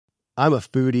I'm a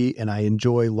foodie and I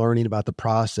enjoy learning about the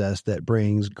process that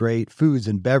brings great foods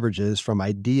and beverages from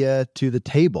idea to the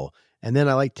table. And then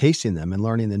I like tasting them and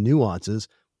learning the nuances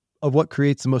of what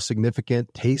creates the most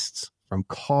significant tastes, from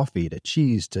coffee to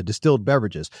cheese to distilled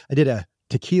beverages. I did a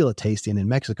tequila tasting in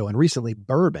Mexico, and recently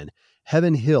bourbon.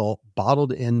 Heaven Hill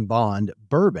bottled in bond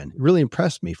bourbon really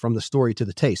impressed me from the story to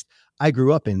the taste. I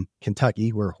grew up in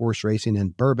Kentucky where horse racing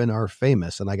and bourbon are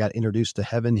famous, and I got introduced to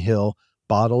Heaven Hill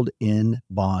bottled in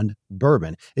bond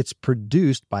bourbon. It's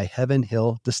produced by Heaven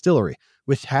Hill Distillery,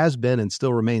 which has been and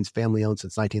still remains family owned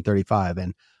since 1935.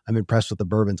 And I'm impressed with the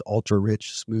bourbon's ultra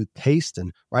rich, smooth taste.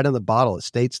 And right on the bottle, it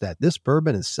states that this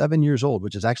bourbon is 7 years old,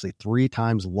 which is actually 3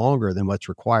 times longer than what's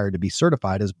required to be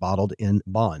certified as bottled in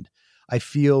bond. I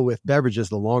feel with beverages,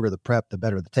 the longer the prep, the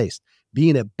better the taste.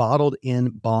 Being a bottled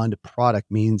in bond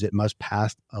product means it must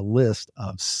pass a list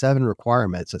of 7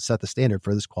 requirements that set the standard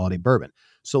for this quality bourbon.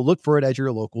 So look for it at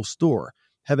your local store.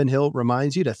 Heaven Hill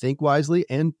reminds you to think wisely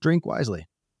and drink wisely.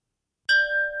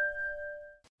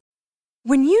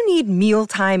 When you need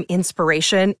mealtime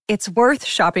inspiration, it's worth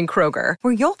shopping Kroger,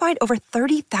 where you'll find over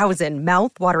 30,000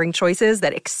 mouth-watering choices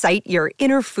that excite your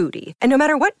inner foodie. And no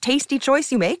matter what tasty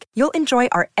choice you make, you'll enjoy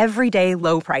our everyday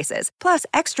low prices, plus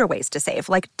extra ways to save,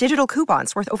 like digital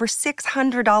coupons worth over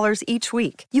 $600 each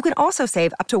week. You can also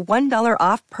save up to $1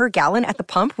 off per gallon at the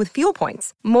pump with fuel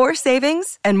points. More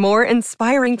savings and more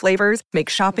inspiring flavors make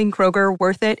shopping Kroger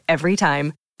worth it every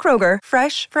time. Kroger,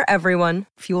 fresh for everyone.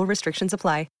 Fuel restrictions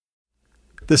apply.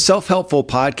 The Self-Helpful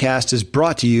Podcast is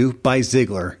brought to you by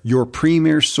Ziglar, your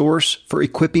premier source for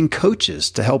equipping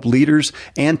coaches to help leaders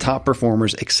and top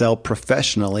performers excel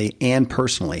professionally and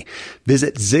personally.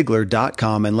 Visit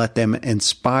Ziglar.com and let them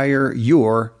inspire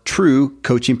your true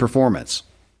coaching performance.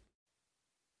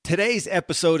 Today's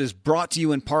episode is brought to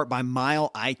you in part by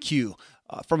Mile IQ.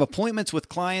 From appointments with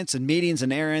clients and meetings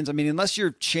and errands, unless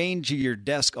you're chained to your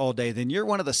desk all day, then you're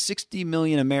one of the 60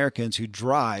 million Americans who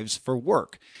drives for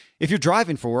work. If you're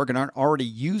driving for work and aren't already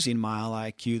using Mile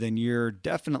IQ, then you're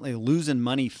definitely losing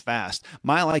money fast.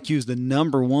 Mile IQ is the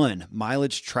 #1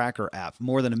 mileage tracker app.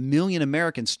 More than 1 million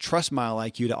Americans trust Mile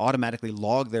IQ to automatically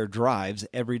log their drives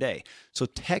every day. So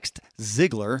text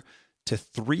Ziglar to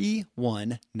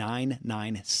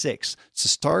 31996 to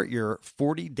start your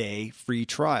 40-day free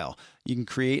trial. You can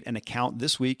create an account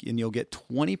this week and you'll get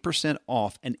 20%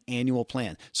 off an annual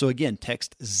plan. So again,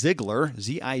 text Ziglar,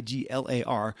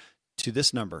 Ziglar, to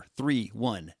this number,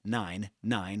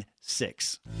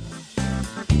 31996.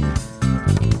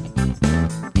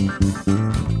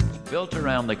 Built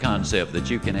around the concept that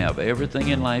you can have everything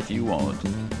in life you want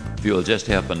if you'll just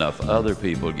help enough other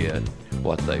people get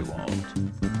what they want.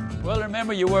 Well,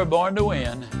 remember, you were born to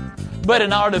win. But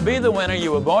in order to be the winner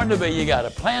you were born to be, you got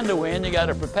to plan to win, you got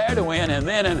to prepare to win, and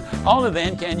then and only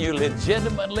then can you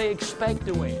legitimately expect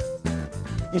to win.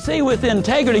 You see, with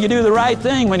integrity, you do the right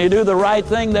thing. When you do the right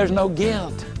thing, there's no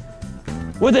guilt.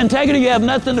 With integrity, you have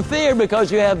nothing to fear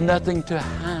because you have nothing to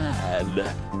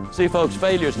hide. See, folks,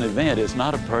 failure is an event. It's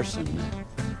not a person.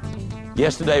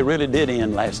 Yesterday really did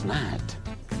end last night.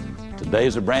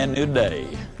 Today's a brand new day,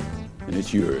 and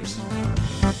it's yours.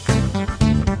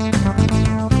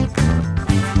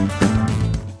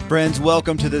 Friends,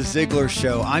 welcome to the Ziglar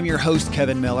Show. I'm your host,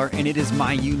 Kevin Miller, and it is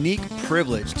my unique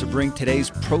privilege to bring today's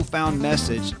profound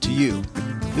message to you.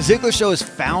 The Ziglar Show is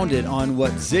founded on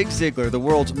what Zig Ziglar, the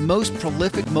world's most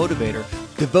prolific motivator,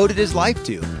 devoted his life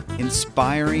to,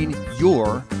 inspiring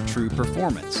your true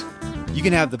performance. You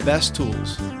can have the best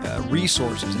tools,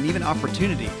 resources, and even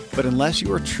opportunity, but unless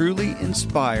you are truly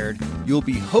inspired, you'll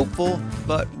be hopeful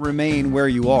but remain where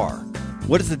you are.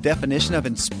 What is the definition of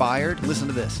inspired? Listen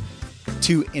to this.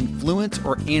 To influence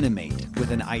or animate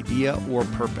with an idea or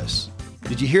purpose.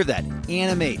 Did you hear that?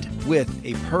 Animate with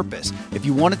a purpose. If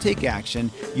you want to take action,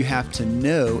 you have to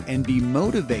know and be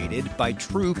motivated by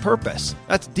true purpose.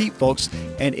 That's deep, folks,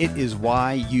 and it is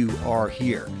why you are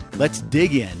here. Let's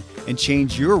dig in and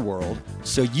change your world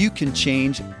so you can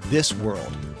change this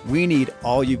world. We need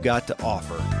all you've got to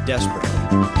offer, desperately.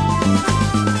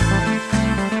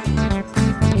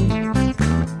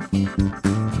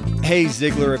 Hey,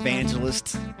 Ziglar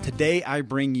evangelists. Today I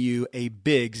bring you a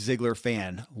big Ziglar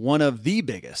fan, one of the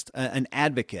biggest, an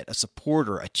advocate, a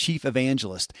supporter, a chief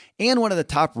evangelist, and one of the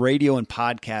top radio and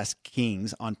podcast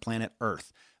kings on planet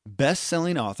Earth.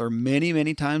 Best-selling author many,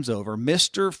 many times over,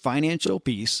 Mr. Financial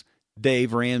Peace,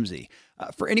 Dave Ramsey.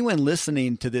 For anyone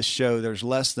listening to this show, there's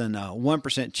less than a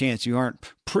 1% chance you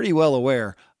aren't pretty well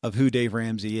aware of who Dave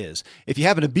Ramsey is. If you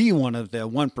happen to be one of the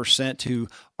 1% who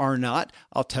are not,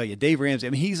 I'll tell you, Dave Ramsey,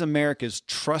 he's America's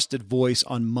trusted voice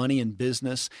on money and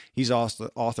business. He's also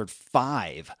authored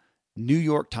 5 New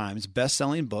York Times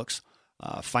best-selling books,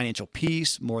 Financial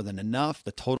Peace, More Than Enough,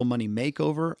 The Total Money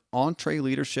Makeover,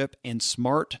 EntreLeadership, and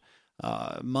Smart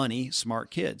Money,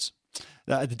 Smart Kids.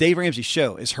 The Dave Ramsey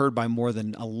Show is heard by more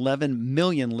than 11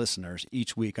 million listeners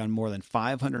each week on more than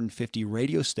 550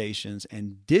 radio stations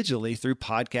and digitally through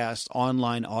podcasts,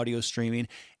 online audio streaming,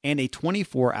 and a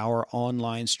 24-hour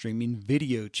online streaming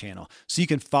video channel. So you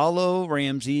can follow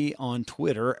Ramsey on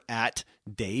Twitter at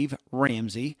Dave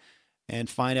Ramsey and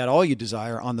find out all you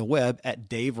desire on the web at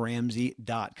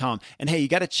daveramsey.com. And hey, you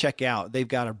got to check out, they've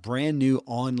got a brand new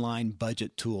online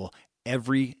budget tool,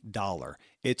 Every Dollar.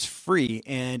 It's free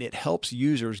and it helps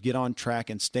users get on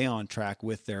track and stay on track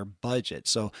with their budget.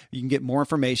 So you can get more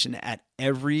information at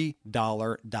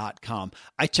everydollar.com.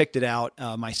 I checked it out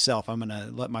myself. I'm going to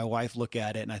let my wife look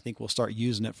at it, and I think we'll start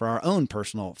using it for our own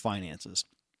personal finances.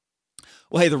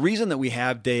 Well, hey, the reason that we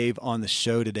have Dave on the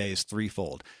show today is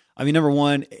threefold. I mean, number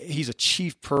one, he's a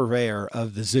chief purveyor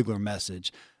of the Ziglar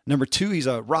message. Number two, he's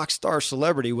a rock star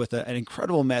celebrity with an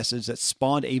incredible message that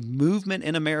spawned a movement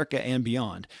in America and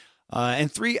beyond.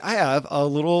 And three, I have a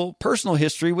little personal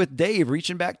history with Dave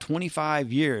reaching back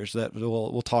 25 years that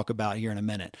we'll talk about here in a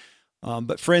minute.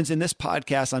 But friends, in this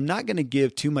podcast, I'm not going to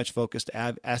give too much focus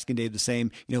to asking Dave the same,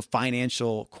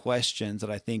 financial questions that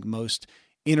I think most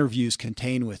interviews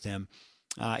contain with him.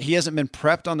 He hasn't been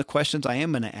prepped on the questions I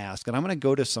am going to ask, and I'm going to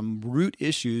go to some root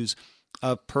issues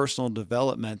of personal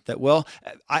development that,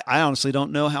 I honestly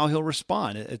don't know how he'll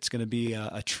respond. It's going to be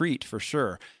a treat for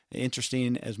sure.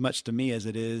 Interesting as much to me as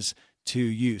it is to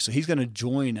you. So he's going to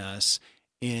join us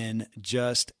in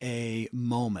just a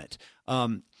moment.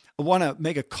 I want to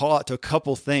make a call out to a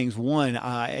couple things. One,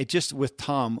 with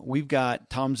Tom, we've got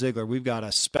Tom Ziglar. We've got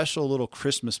a special little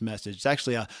Christmas message. It's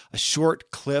actually a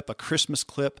short clip, a Christmas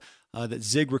clip that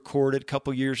Zig recorded a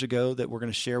couple years ago that we're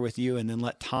going to share with you, and then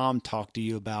let Tom talk to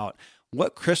you about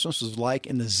what Christmas was like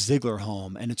in the Ziglar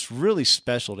home. And it's really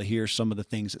special to hear some of the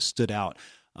things that stood out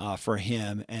for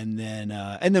him. And then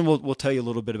we'll tell you a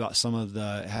little bit about some of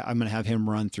I'm going to have him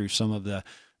run through some of the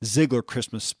Ziglar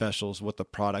Christmas specials, what the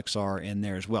products are in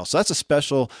there as well. So that's a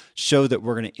special show that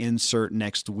we're going to insert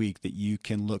next week that you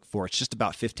can look for. It's just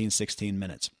about 15, 16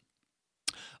 minutes.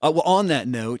 Well, on that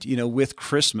note, with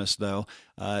Christmas, though,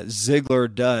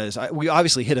 Ziglar does. We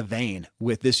obviously hit a vein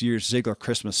with this year's Ziglar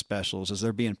Christmas specials as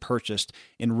they're being purchased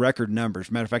in record numbers.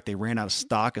 Matter of fact, they ran out of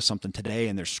stock of something today,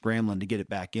 and they're scrambling to get it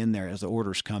back in there as the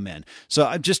orders come in. So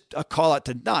I'm just a call out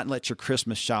to not let your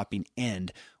Christmas shopping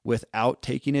end without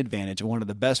taking advantage of one of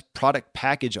the best product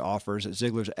package offers that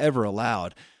Ziglar's ever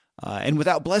allowed. And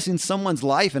without blessing someone's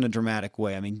life in a dramatic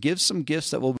way. I mean, give some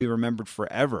gifts that will be remembered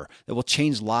forever, that will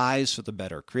change lives for the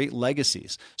better, create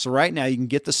legacies. So right now, you can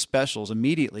get the specials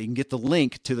immediately. You can get the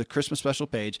link to the Christmas special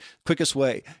page. Quickest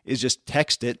way is just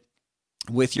text it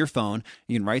with your phone.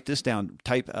 You can write this down.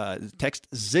 Text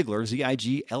Ziglar,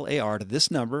 Ziglar, to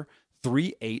this number,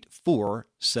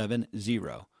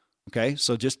 38470. Okay,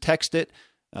 so just text it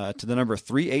to the number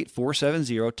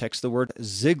 38470. Text the word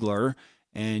Ziglar,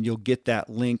 and you'll get that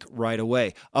link right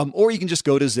away. Or you can just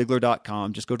go to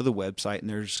Ziglar.com, just go to the website, and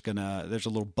there's a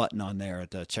little button on there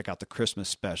to check out the Christmas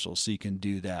specials, so you can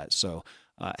do that. So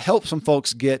help some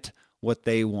folks get what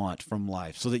they want from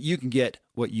life so that you can get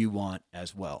what you want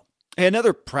as well. And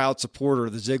another proud supporter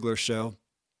of the Ziglar Show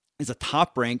is a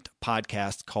top-ranked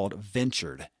podcast called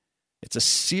Ventured. It's a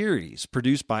series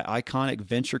produced by iconic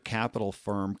venture capital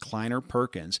firm Kleiner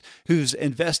Perkins, who's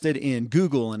invested in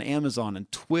Google and Amazon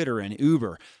and Twitter and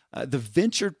Uber. The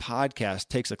Ventured podcast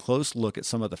takes a close look at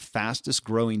some of the fastest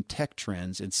growing tech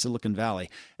trends in Silicon Valley,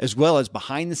 as well as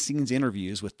behind-the-scenes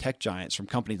interviews with tech giants from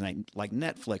companies like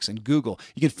Netflix and Google.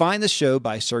 You can find the show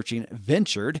by searching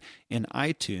Ventured in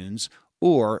iTunes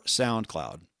or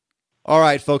SoundCloud. All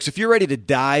right, folks, if you're ready to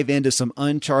dive into some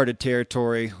uncharted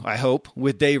territory, I hope,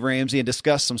 with Dave Ramsey and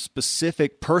discuss some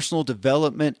specific personal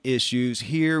development issues,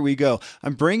 here we go.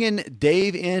 I'm bringing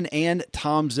Dave in and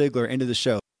Tom Ziglar into the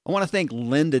show. I want to thank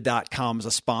lynda.com as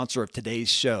a sponsor of today's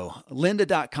show.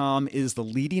 Lynda.com is the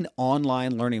leading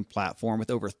online learning platform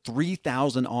with over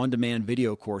 3,000 on-demand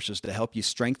video courses to help you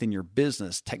strengthen your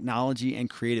business, technology, and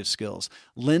creative skills.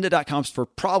 Lynda.com is for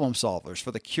problem solvers,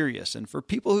 for the curious, and for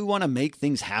people who want to make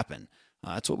things happen.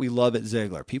 That's what we love at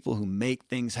Ziglar, people who make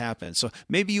things happen. So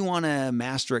maybe you want to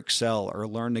master Excel or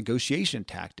learn negotiation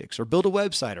tactics or build a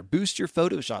website or boost your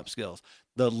Photoshop skills.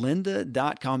 The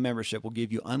lynda.com membership will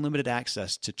give you unlimited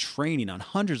access to training on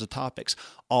hundreds of topics,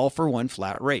 all for one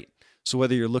flat rate. So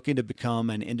whether you're looking to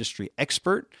become an industry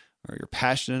expert or you're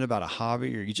passionate about a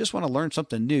hobby or you just want to learn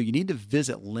something new, you need to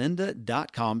visit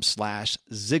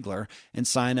lynda.com/Ziglar and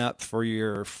sign up for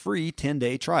your free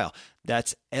 10-day trial.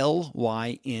 That's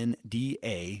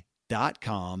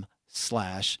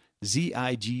lynda.com/Ziglar.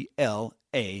 Ziglar.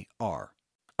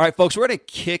 All right, folks, we're going to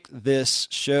kick this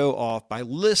show off by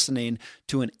listening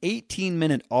to an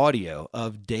 18-minute audio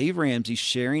of Dave Ramsey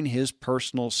sharing his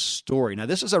personal story. Now,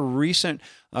 this is a recent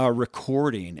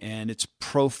recording, and it's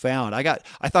profound. I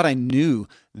thought I knew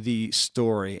the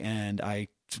story, and I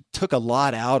took a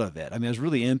lot out of it. I mean, I was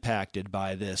really impacted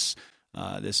by this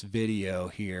video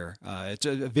here. It's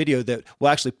a video that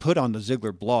we'll actually put on the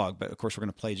Ziglar blog, but of course, we're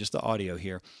going to play just the audio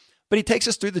here. But he takes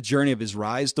us through the journey of his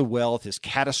rise to wealth, his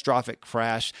catastrophic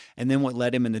crash, and then what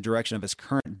led him in the direction of his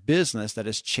current business that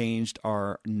has changed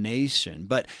our nation.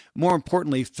 But more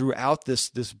importantly, throughout this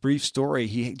brief story,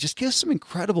 he just gives some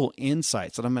incredible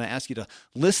insights that I'm going to ask you to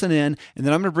listen in, and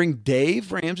then I'm going to bring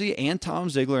Dave Ramsey and Tom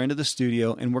Ziglar into the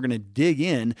studio, and we're going to dig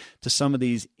in to some of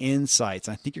these insights.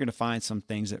 I think you're going to find some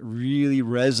things that really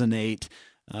resonate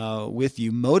with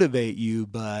you, motivate you,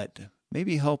 but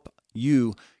maybe help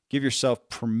you give yourself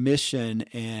permission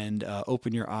and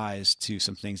open your eyes to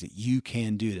some things that you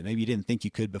can do that maybe you didn't think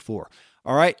you could before.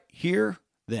 All right, here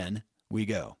then we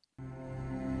go.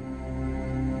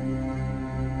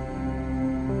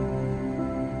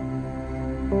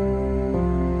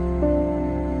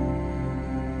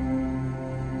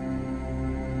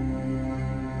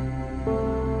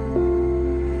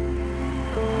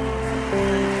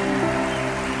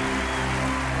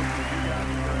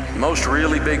 Most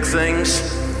really big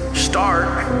things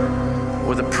start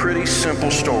with a pretty simple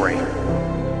story.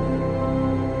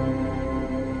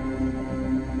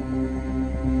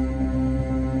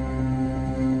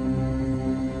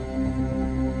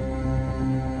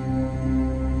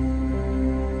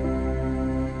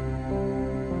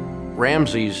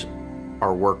 Ramseys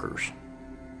are workers.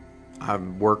 I've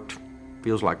worked,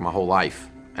 feels like my whole life,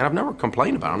 and I've never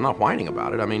complained about it. I'm not whining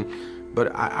about it. I mean,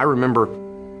 but I remember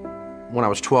when I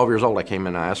was 12 years old, I came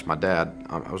in and I asked my dad,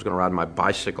 I was going to ride my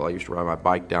bicycle. I used to ride my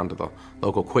bike down to the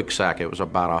local quick sack. It was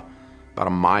about a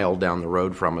mile down the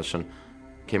road from us, and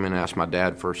came in and asked my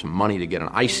dad for some money to get an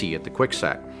icy at the quick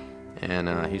sack.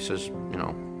 And he says, you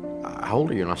know, how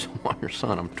old are you? And I said, well, I'm your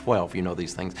son. I'm 12. You know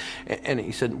these things. And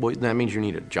he said, well, that means you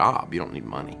need a job. You don't need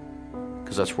money,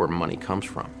 because that's where money comes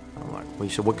from. I'm like, well, he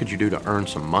said, what could you do to earn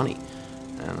some money?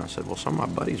 And I said, well, some of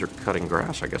my buddies are cutting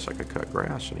grass. I guess I could cut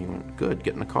grass. And he went, good,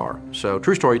 get in the car. So,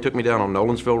 true story, he took me down on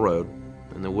Nolensville Road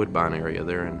in the Woodbine area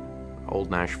there in Old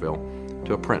Nashville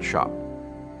to a print shop.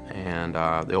 And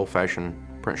the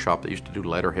old-fashioned print shop that used to do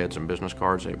letterheads and business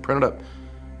cards. They printed up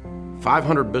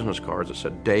 500 business cards that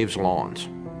said Dave's Lawns.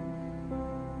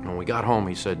 And when we got home,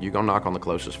 he said, you go knock on the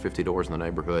closest 50 doors in the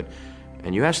neighborhood,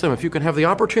 and you ask them if you can have the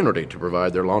opportunity to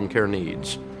provide their lawn care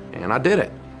needs. And I did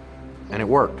it, and it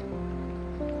worked.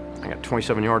 I got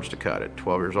 27 yards to cut at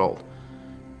 12 years old.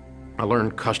 I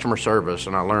learned customer service,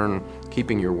 and I learned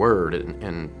keeping your word.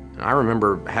 And I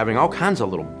remember having all kinds of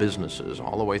little businesses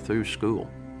all the way through school.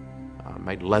 I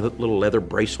made little leather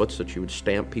bracelets that you would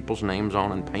stamp people's names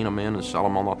on and paint them in and sell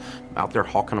them out there,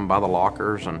 hawking them by the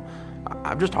lockers. And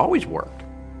I've just always worked.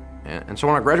 And so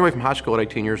when I graduated from high school at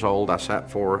 18 years old, I sat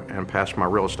for and passed my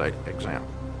real estate exam.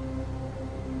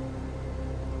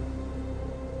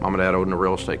 Mom and Dad owned a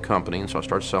real estate company, and so I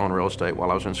started selling real estate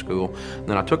while I was in school. And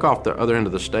then I took off the other end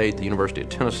of the state, the University of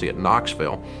Tennessee at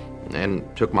Knoxville, and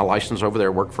took my license over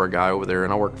there, worked for a guy over there,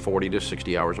 and I worked 40 to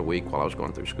 60 hours a week while I was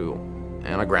going through school.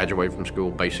 And I graduated from school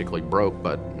basically broke,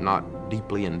 but not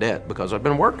deeply in debt because I'd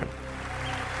been working.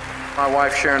 My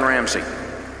wife, Sharon Ramsey,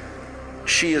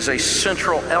 she is a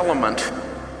central element,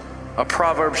 a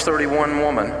Proverbs 31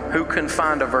 woman. Who can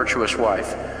find a virtuous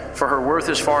wife? For her worth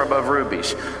is far above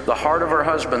rubies. The heart of her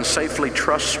husband safely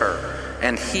trusts her,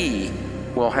 and he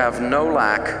will have no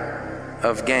lack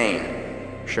of gain.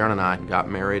 Sharon and I got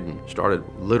married and started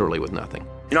literally with nothing.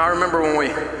 You know, I remember when we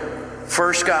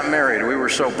first got married, we were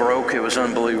so broke, it was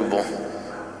unbelievable.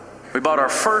 We bought our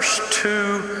first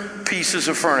 2 pieces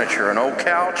of furniture, an old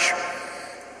couch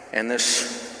and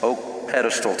this oak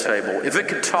pedestal table. If it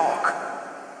could talk,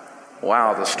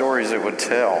 wow, the stories it would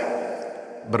tell.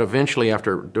 But eventually,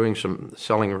 after doing some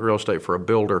selling real estate for a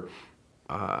builder,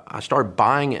 I started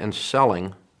buying and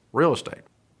selling real estate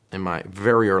in my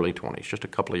very early 20s, just a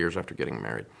couple of years after getting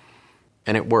married.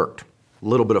 And it worked. A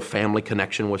little bit of family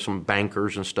connection with some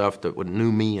bankers and stuff that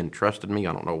knew me and trusted me.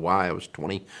 I don't know why. I was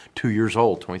 22 years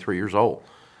old, 23 years old.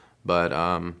 But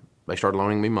they started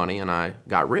loaning me money, and I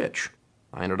got rich.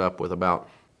 I ended up with about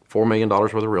 $4 million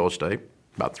worth of real estate,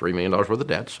 about $3 million worth of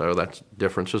debt, so that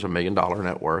difference is $1 million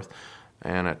net worth.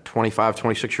 And at 25,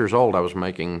 26 years old, I was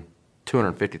making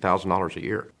 $250,000 a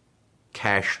year,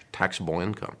 cash taxable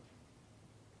income.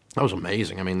 That was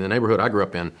amazing. I mean, the neighborhood I grew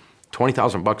up in,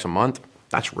 $20,000 a month,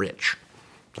 that's rich.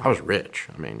 I was rich.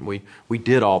 I mean, we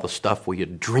did all the stuff we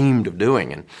had dreamed of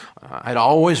doing, and I'd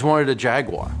always wanted a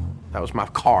Jaguar. That was my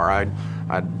car.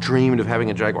 I'd dreamed of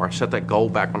having a Jaguar. I set that goal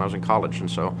back when I was in college,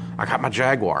 and so I got my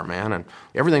Jaguar, man, and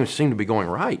everything seemed to be going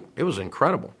right. It was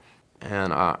incredible.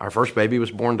 And our first baby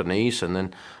was born, Denise, and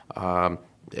then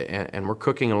and we're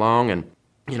cooking along, and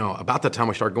about that time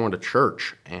we started going to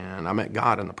church, and I met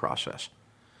God in the process.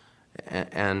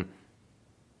 And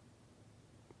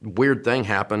weird thing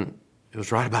happened. It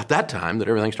was right about that time that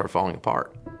everything started falling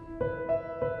apart.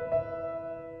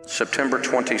 September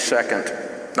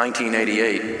 22nd,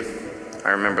 1988.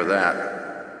 I remember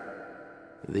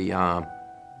that. The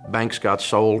banks got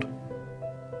sold.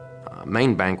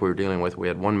 Main bank we were dealing with, we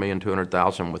had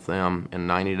 $1,200,000 with them in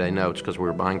 90-day notes because we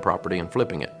were buying property and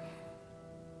flipping it.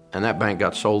 And that bank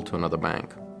got sold to another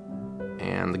bank.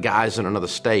 And the guys in another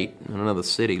state, in another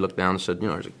city, looked down and said,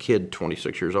 there's a kid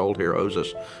 26 years old here owes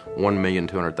us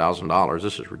 $1,200,000.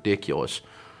 This is ridiculous.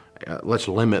 Let's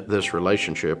limit this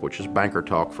relationship, which is banker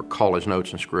talk for call his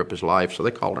notes and screw up his life. So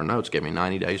they called our notes, gave me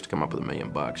 90 days to come up with $1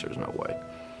 million. There's no way.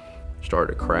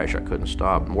 Started to crash. I couldn't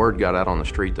stop. And word got out on the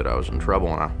street that I was in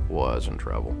trouble, and I was in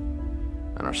trouble.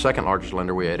 And our second largest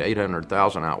lender, we had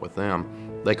 $800,000 out with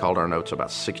them. They called our notes about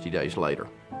 60 days later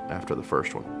after the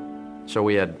first one. So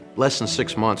we had less than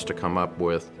 6 months to come up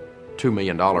with $2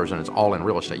 million, and it's all in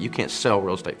real estate. You can't sell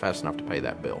real estate fast enough to pay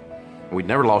that bill. We'd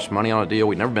never lost money on a deal.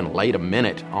 We'd never been late a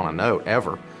minute on a note,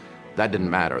 ever. That didn't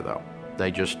matter, though.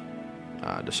 They just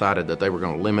decided that they were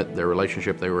going to limit their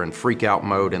relationship. They were in freak-out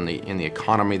mode in the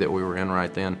economy that we were in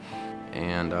right then.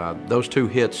 And those two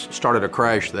hits started a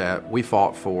crash that we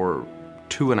fought for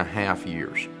 2.5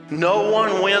 years. No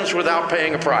one wins without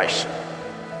paying a price.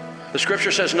 The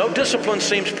scripture says no discipline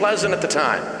seems pleasant at the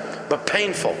time, but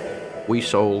painful. We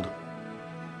sold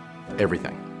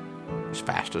everything as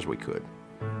fast as we could.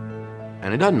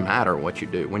 And it doesn't matter what you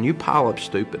do. When you pile up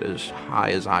stupid as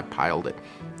high as I piled it,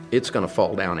 it's going to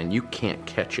fall down and you can't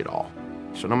catch it all.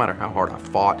 So no matter how hard I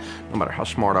fought, no matter how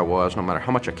smart I was, no matter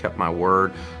how much I kept my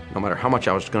word, no matter how much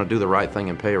I was going to do the right thing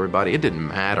and pay everybody, it didn't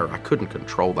matter. I couldn't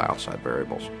control the outside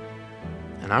variables.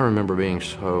 And I remember being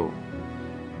so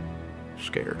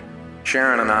scared.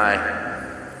 Sharon and I,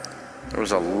 there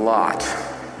was a lot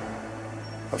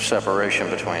of separation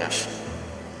between us.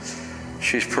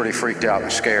 She's pretty freaked out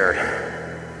and scared,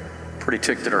 pretty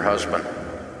ticked at her husband.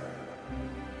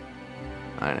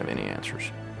 I didn't have any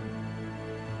answers.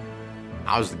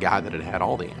 I was the guy that had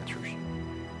all the answers.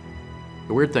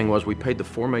 The weird thing was we paid the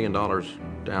 $4 million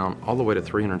down all the way to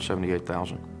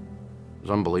 $378,000. It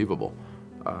was unbelievable.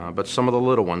 But some of the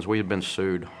little ones, we had been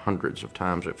sued hundreds of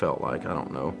times, it felt like. I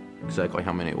don't know exactly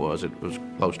how many it was. It was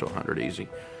close to 100 easy.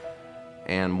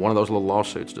 And one of those little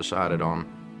lawsuits decided on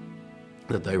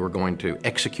that they were going to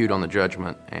execute on the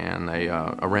judgment, and they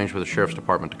arranged with the sheriff's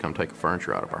department to come take the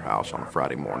furniture out of our house on a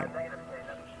Friday morning.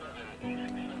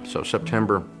 So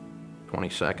September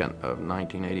 22nd of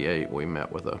 1988, we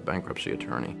met with a bankruptcy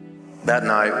attorney. That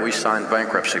night, we signed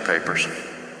bankruptcy papers.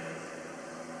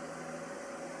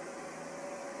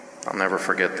 I'll never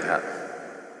forget that.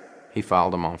 He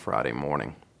filed them on Friday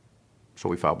morning. So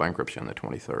we filed bankruptcy on the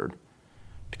 23rd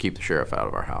to keep the sheriff out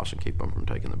of our house and keep him from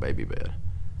taking the baby bed.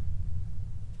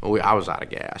 I was out of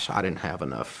gas. I didn't have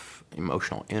enough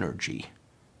emotional energy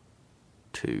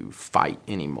to fight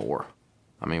anymore.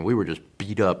 I mean, we were just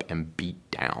beat up and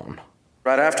beat down.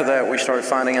 Right after that, we started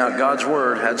finding out God's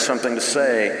Word had something to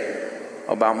say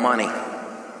about money.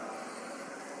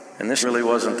 And this really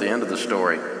wasn't the end of the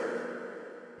story.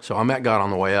 So I met God on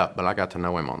the way up, but I got to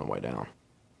know him on the way down,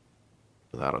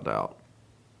 without a doubt.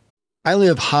 I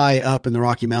live high up in the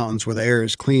Rocky Mountains where the air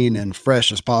is clean and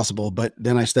fresh as possible, but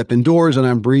then I step indoors and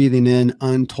I'm breathing in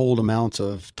untold amounts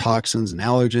of toxins and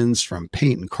allergens from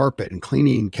paint and carpet and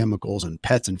cleaning chemicals and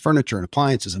pets and furniture and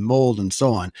appliances and mold and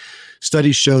so on.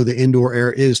 Studies show the indoor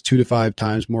air is 2 to 5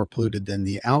 times more polluted than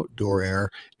the outdoor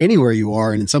air anywhere you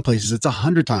are, and in some places it's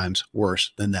 100 times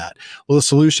worse than that. Well, the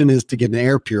solution is to get an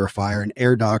air purifier, and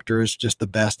Air Doctor is just the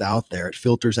best out there. It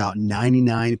filters out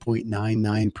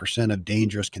 99.99% of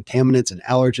dangerous contaminants and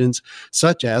allergens,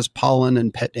 such as pollen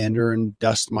and pet dander and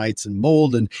dust mites and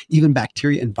mold and even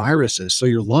bacteria and viruses, so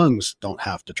your lungs don't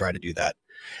have to try to do that.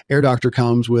 Air Doctor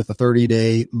comes with a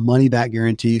 30-day money-back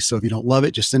guarantee, so if you don't love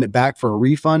it, just send it back for a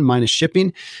refund minus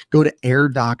shipping. Go to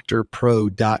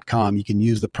airdoctorpro.com. You can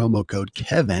use the promo code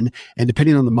Kevin, and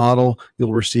depending on the model,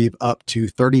 you'll receive up to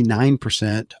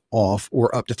 39% off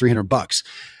or up to $300.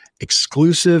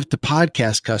 Exclusive to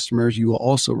podcast customers, you will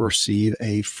also receive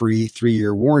a free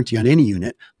 3-year warranty on any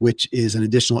unit, which is an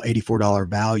additional $84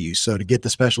 value. So to get the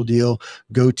special deal,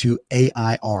 go to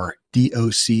airdoctorpro.com.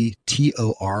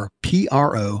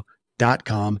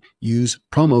 Shopify.com. Use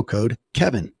promo code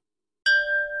Kevin.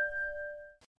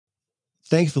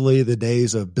 Thankfully, the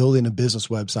days of building a business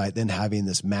website, then having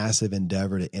this massive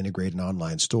endeavor to integrate an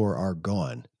online store are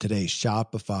gone. Today,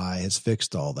 Shopify has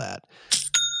fixed all that.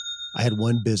 I had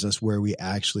one business where we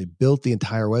actually built the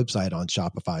entire website on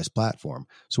Shopify's platform.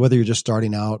 So whether you're just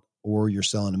starting out or you're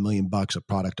selling $1 million of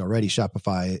product already,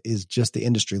 Shopify is just the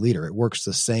industry leader. It works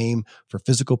the same for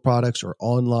physical products or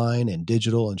online and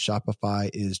digital, and Shopify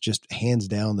is just hands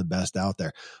down the best out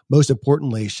there. Most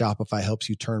importantly, Shopify helps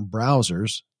you turn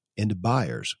browsers into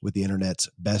buyers with the internet's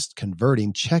best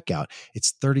converting checkout.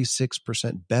 It's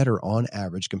 36% better on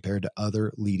average compared to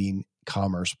other leading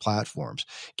commerce platforms.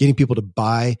 Getting people to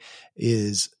buy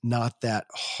is not that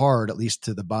hard, at least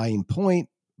to the buying point,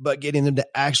 but getting them to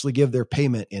actually give their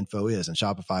payment info is, and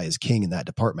Shopify is king in that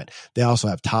department. They also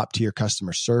have top tier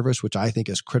customer service, which I think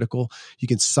is critical. You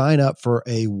can sign up for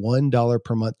a $1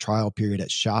 per month trial period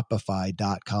at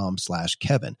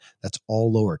shopify.com/Kevin. That's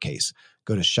all lowercase.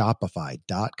 Go to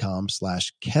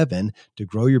shopify.com/Kevin to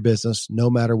grow your business no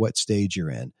matter what stage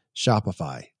you're in.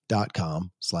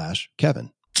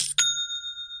 Shopify.com/Kevin.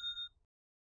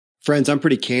 Friends, I'm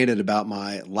pretty candid about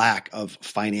my lack of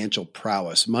financial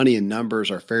prowess. Money and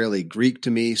numbers are fairly Greek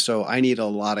to me, so I need a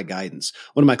lot of guidance.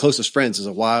 One of my closest friends is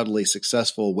a wildly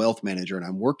successful wealth manager, and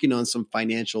I'm working on some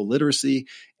financial literacy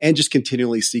and just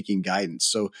continually seeking guidance.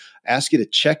 So I ask you to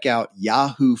check out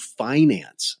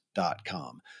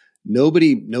yahoofinance.com.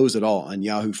 Nobody knows it all on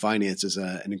Yahoo Finance is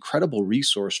an incredible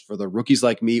resource for the rookies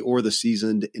like me or the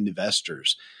seasoned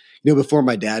investors. You know, before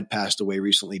my dad passed away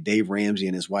recently, Dave Ramsey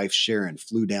and his wife Sharon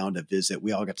flew down to visit.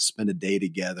 We all got to spend a day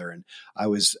together, and I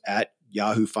was at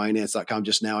yahoofinance.com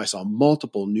just now. I saw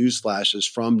multiple news flashes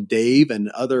from Dave and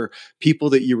other people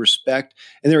that you respect,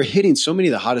 and they're hitting so many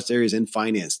of the hottest areas in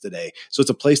finance today. So it's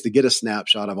a place to get a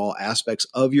snapshot of all aspects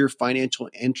of your financial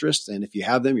interests, and if you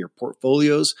have them, your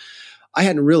portfolios. I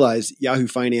hadn't realized Yahoo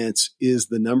Finance is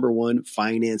the #1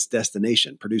 finance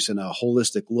destination, producing a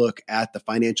holistic look at the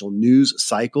financial news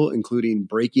cycle, including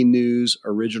breaking news,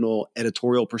 original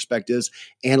editorial perspectives,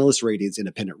 analyst ratings,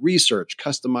 independent research,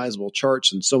 customizable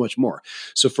charts, and so much more.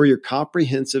 So for your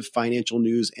comprehensive financial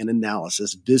news and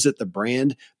analysis, visit the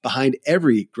brand behind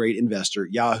every great investor,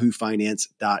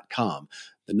 yahoofinance.com,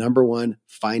 the #1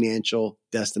 financial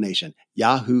destination,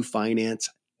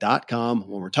 yahoofinance.com.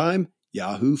 One more time,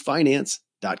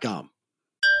 yahoofinance.com.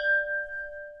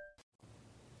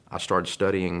 I started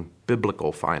studying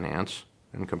biblical finance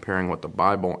and comparing what the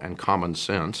Bible and common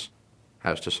sense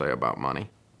has to say about money,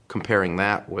 comparing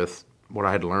that with what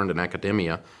I had learned in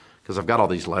academia, because I've got all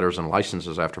these letters and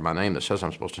licenses after my name that says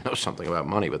I'm supposed to know something about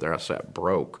money, but there I sat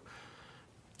broke.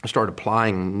 I started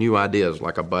applying new ideas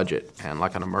like a budget and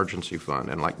like an emergency fund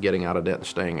and like getting out of debt and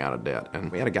staying out of debt.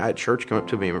 And we had a guy at church come up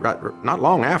to me not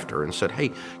long after and said, "Hey,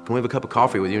 can we have a cup of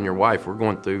coffee with you and your wife? We're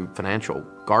going through financial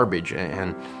garbage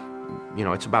and you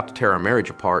know, it's about to tear our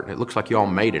marriage apart and it looks like you all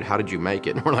made it. How did you make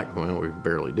it?" And we're like, "Well, we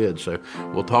barely did, so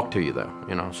we'll talk to you though."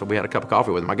 You know, so we had a cup of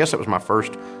coffee with him. I guess that was my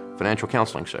first financial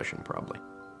counseling session probably.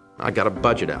 I got a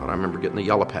budget out. I remember getting the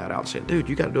yellow pad out and saying, "Dude,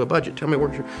 you got to do a budget. Tell me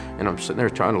where's your..." And I'm sitting there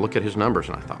trying to look at his numbers,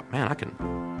 and I thought, man,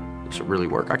 this will really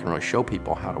work. I can really show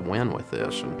people how to win with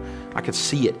this. And I could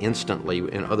see it instantly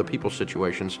in other people's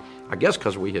situations. I guess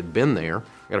because we had been there.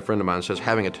 I got a friend of mine that says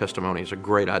having a testimony is a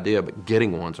great idea, but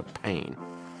getting one's a pain.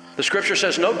 The scripture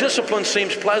says no discipline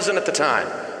seems pleasant at the time.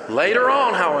 Later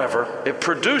on, however, it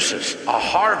produces a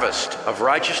harvest of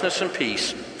righteousness and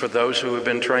peace for those who have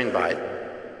been trained by it.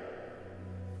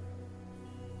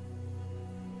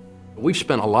 We've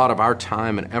spent a lot of our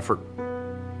time and effort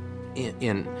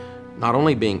in not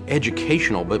only being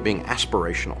educational, but being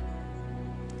aspirational,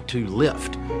 to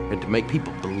lift and to make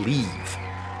people believe.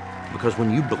 Because when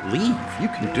you believe, you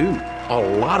can do a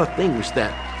lot of things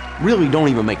that really don't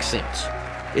even make sense.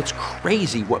 It's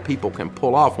crazy what people can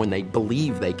pull off when they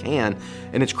believe they can,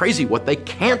 and it's crazy what they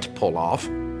can't pull off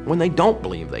when they don't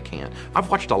believe they can.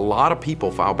 I've watched a lot of people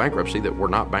file bankruptcy that were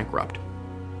not bankrupt.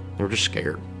 They were just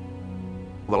scared.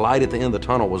 The light at the end of the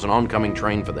tunnel was an oncoming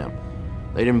train for them.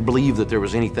 They didn't believe that there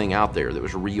was anything out there that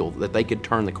was real, that they could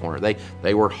turn the corner.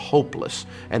 They were hopeless.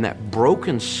 And that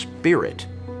broken spirit,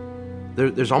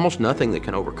 there's almost nothing that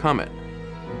can overcome it.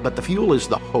 But the fuel is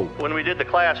the hope. When we did the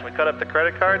class, we cut up the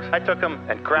credit cards. I took them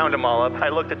and ground them all up. I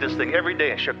looked at this thing every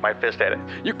day and shook my fist at it.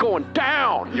 You're going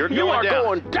down. You are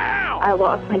going down. I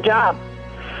lost my job.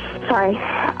 Sorry.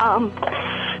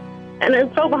 And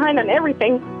I'm so behind on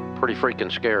everything. pretty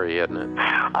freaking scary, isn't it?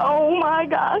 Oh my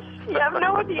gosh, you have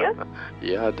no idea.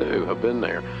 Yeah, I do. I've been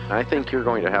there. I think you're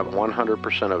going to have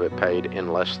 100% of it paid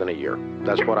in less than a year.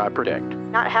 That's what I predict.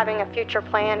 Not having a future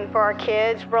plan for our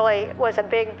kids really was a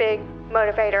big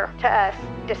motivator to us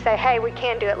to say, hey, we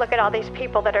can do it. Look at all these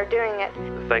people that are doing it.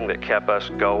 The thing that kept us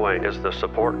going is the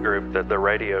support group that the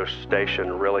radio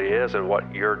station really is and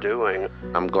what you're doing.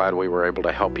 I'm glad we were able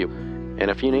to help you. And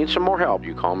if you need some more help,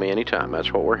 you call me anytime.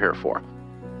 That's what we're here for.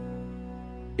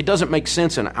 It doesn't make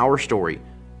sense in our story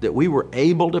that we were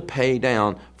able to pay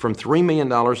down from $3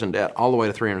 million in debt all the way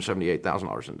to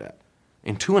 $378,000 in debt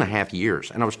in 2.5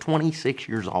 years. And I was 26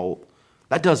 years old.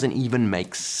 That doesn't even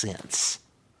make sense.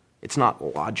 It's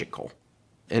not logical.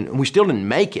 And we still didn't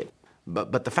make it.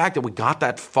 But the fact that we got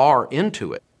that far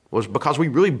into it was because we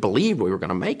really believed we were going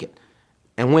to make it.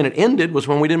 And when it ended was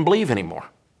when we didn't believe anymore.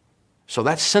 So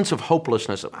that sense of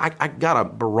hopelessness, I got a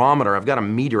barometer, I've got a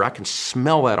meter, I can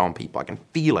smell that on people, I can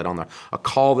feel it on a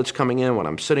call that's coming in. When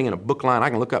I'm sitting in a book line, I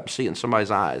can look up and see it in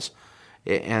somebody's eyes.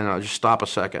 And I'll just stop a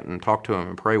second and talk to them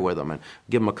and pray with them and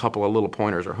give them a couple of little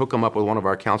pointers or hook them up with one of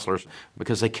our counselors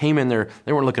because they came in there,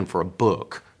 they weren't looking for a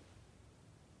book.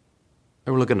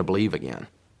 They were looking to believe again.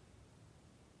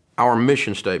 Our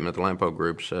mission statement at the Lampo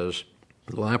Group says,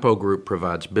 the Lampo Group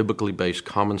provides biblically based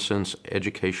common sense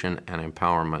education and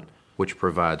empowerment, which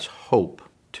provides hope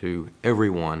to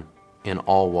everyone in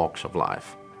all walks of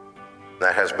life.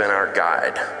 That has been our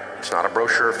guide. It's not a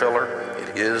brochure filler.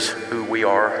 It is who we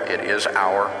are. It is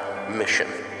our mission.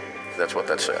 That's what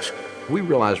that says. We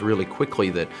realized really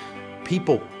quickly that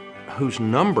people whose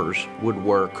numbers would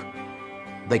work,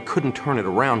 they couldn't turn it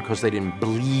around because they didn't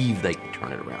believe they could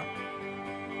turn it around.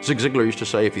 Zig Ziglar used to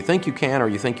say, if you think you can or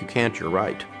you think you can't, you're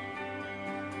right.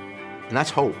 And that's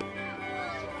hope.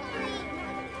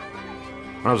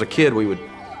 When I was a kid, we would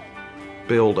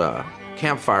build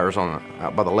campfires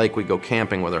out by the lake. We'd go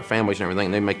camping with our families and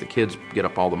everything. They'd make the kids get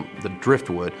up all the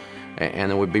driftwood, and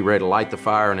then we'd be ready to light the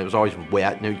fire, and it was always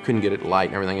wet, and you couldn't get it light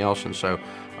and everything else. And so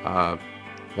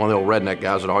one of the old redneck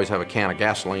guys would always have a can of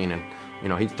gasoline,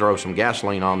 and he'd throw some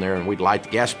gasoline on there, and we'd light the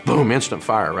gas, boom, instant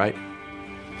fire, right?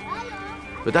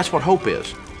 But that's what hope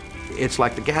is. It's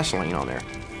like the gasoline on there.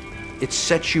 It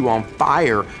sets you on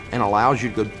fire and allows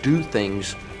you to go do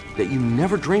things that you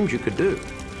never dreamed you could do.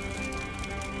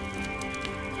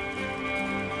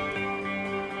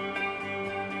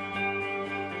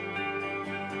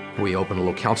 We opened a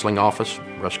little counseling office.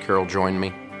 Russ Carroll joined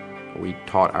me. We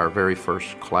taught our very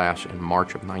first class in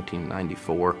March of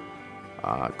 1994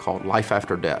 called Life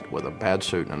After Debt with a bad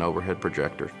suit and an overhead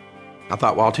projector. I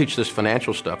thought, well, I'll teach this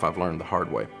financial stuff I've learned the hard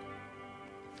way.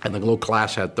 And the little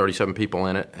class had 37 people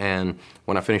in it, and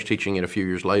when I finished teaching it a few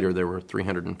years later, there were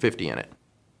 350 in it.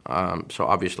 So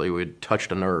obviously we'd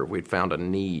touched a nerve, we'd found a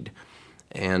need.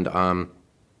 And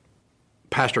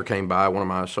pastor came by, one of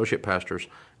my associate pastors,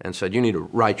 and said, you need to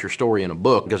write your story in a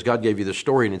book because God gave you this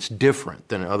story and it's different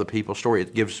than other people's story.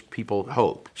 It gives people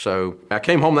hope. So I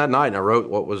came home that night and I wrote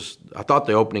what was, I thought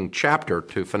the opening chapter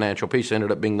to Financial Peace ended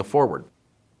up being the foreword.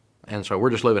 And so we're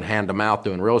just living hand to mouth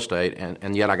doing real estate,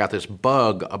 and yet I got this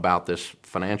bug about this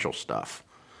financial stuff.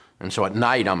 And so at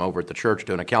night I'm over at the church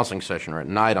doing a counseling session, or at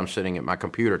night I'm sitting at my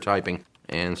computer typing.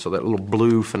 And so that little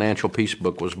blue Financial Peace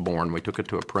book was born. We took it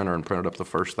to a printer and printed up the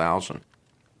first 1,000.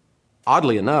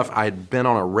 Oddly enough, I had been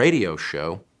on a radio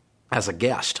show as a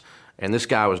guest. And this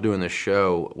guy was doing this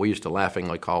show, we used to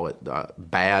laughingly call it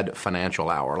Bad Financial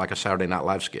Hour, like a Saturday Night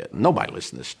Live skit. Nobody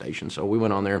listened to this station, so we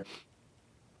went on there.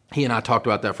 He and I talked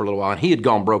about that for a little while, and he had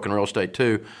gone broke in real estate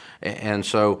too. And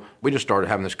so we just started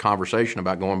having this conversation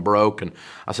about going broke. And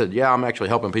I said, yeah, I'm actually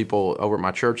helping people over at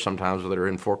my church sometimes that are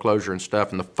in foreclosure and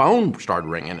stuff. And the phone started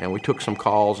ringing, and we took some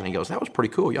calls, and he goes, that was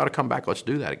pretty cool. You ought to come back. Let's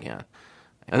do that again.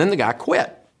 And then the guy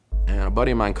quit. And a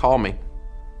buddy of mine called me.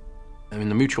 I'm in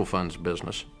the mutual funds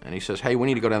business. And he says, hey, we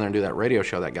need to go down there and do that radio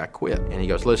show. That guy quit. And he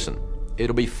goes, listen,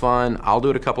 it'll be fun. I'll do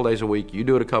it a couple days a week. You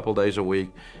do it a couple days a week.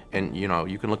 And,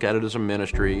 you can look at it as a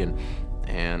ministry. And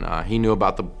he knew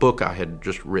about the book I had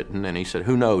just written. And he said,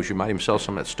 who knows? You might even sell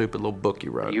some of that stupid little book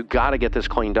you wrote. You got to get this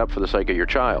cleaned up for the sake of your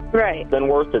child. Right. Been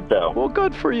worth it, though. Well,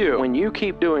 good for you. When you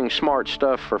keep doing smart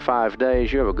stuff for 5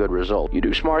 days, you have a good result. You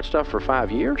do smart stuff for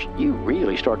 5 years, you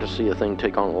really start to see a thing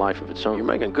take on a life of its own. You're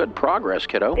making good progress,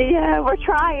 kiddo. Yeah, we're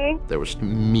trying. There was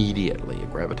immediately a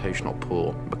gravitational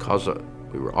pull because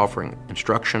we were offering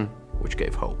instruction, which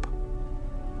gave hope.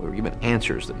 We were given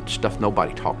answers that stuff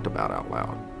nobody talked about out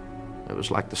loud. It was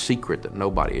like the secret that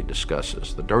nobody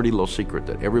discusses, the dirty little secret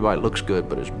that everybody looks good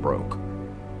but is broke.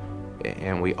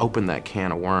 And we opened that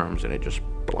can of worms and it just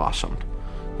blossomed.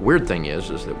 The weird thing is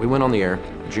that we went on the air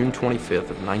June 25th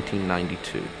of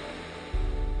 1992.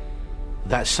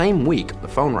 That same week, the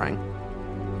phone rang.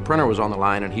 The printer was on the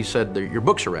line, and he said, your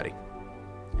books are ready.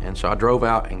 And so I drove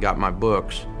out and got my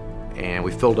books, and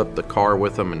we filled up the car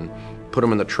with them and put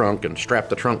them in the trunk and strapped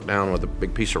the trunk down with a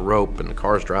big piece of rope, and the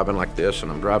car's driving like this,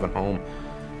 and I'm driving home.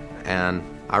 And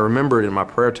I remembered in my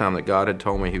prayer time that God had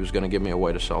told me he was going to give me a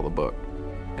way to sell the book.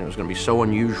 And it was going to be so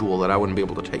unusual that I wouldn't be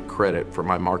able to take credit for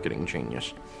my marketing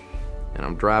genius. And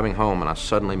I'm driving home, and I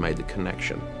suddenly made the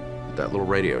connection that little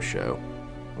radio show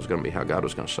was going to be how God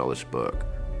was going to sell this book.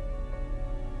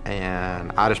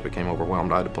 And I just became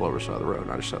overwhelmed. I had to pull over the side of the road,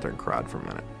 and I just sat there and cried for a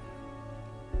minute.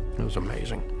 It was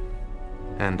amazing.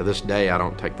 And to this day, I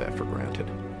don't take that for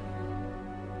granted.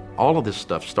 All of this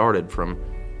stuff started from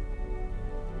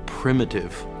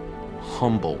primitive,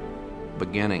 humble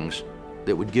beginnings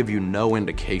that would give you no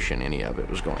indication any of it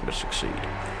was going to succeed.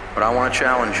 But I want to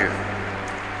challenge you.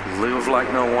 Live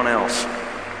like no one else,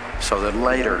 so that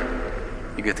later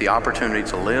you get the opportunity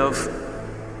to live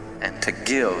and to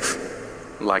give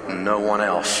like no one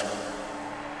else.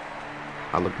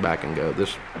 I look back and go,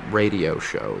 this radio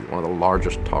show, one of the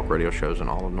largest talk radio shows in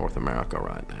all of North America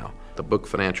right now. The book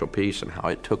Financial Peace and how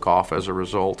it took off as a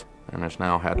result, and has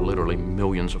now had literally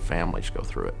millions of families go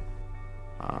through it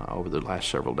over the last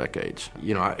several decades.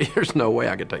 You know, there's no way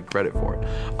I could take credit for it.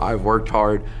 I've worked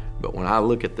hard, but when I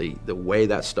look at the way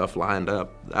that stuff lined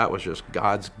up, that was just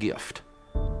God's gift.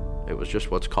 It was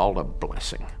just what's called a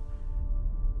blessing.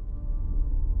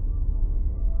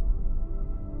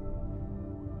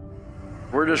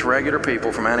 We're just regular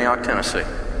people from Antioch, Tennessee.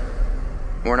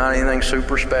 We're not anything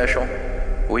super special.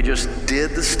 We just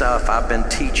did the stuff I've been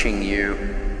teaching you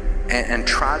and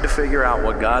tried to figure out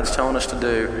what God's telling us to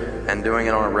do and doing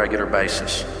it on a regular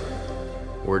basis.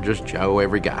 We're just Joe,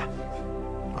 every guy.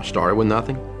 I started with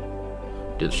nothing,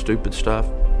 did stupid stuff,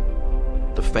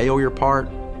 the failure part,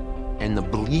 and the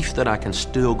belief that I can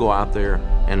still go out there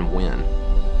and win.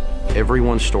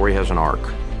 Everyone's story has an arc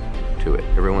to it.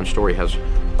 Everyone's story has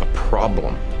a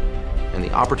problem and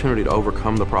the opportunity to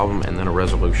overcome the problem and then a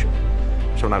resolution.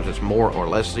 Sometimes it's more or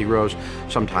less zeros.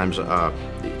 Sometimes,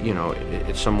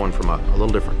 it's someone from a little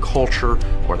different culture,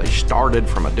 or they started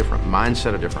from a different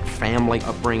mindset, a different family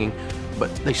upbringing,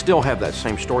 but they still have that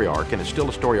same story arc, and it's still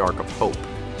a story arc of hope.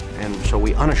 And so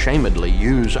we unashamedly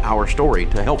use our story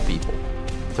to help people,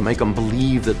 to make them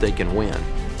believe that they can win.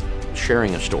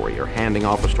 Sharing a story, or handing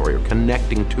off a story, or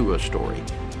connecting to a story.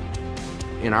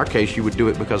 In our case, you would do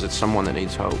it because it's someone that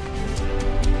needs hope.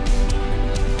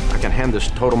 I can hand this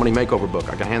Total Money Makeover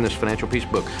book. I can hand this Financial Peace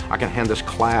book. I can hand this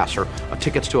class, or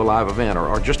tickets to a live event,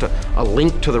 or just a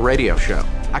link to the radio show.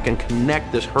 I can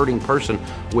connect this hurting person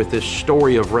with this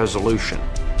story of resolution.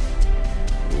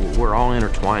 We're all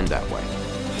intertwined that way.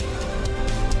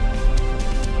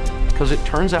 Because it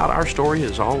turns out our story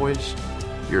is always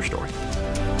your story.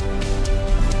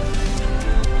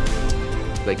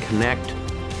 They connect,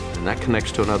 and that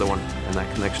connects to another one, and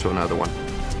that connects to another one.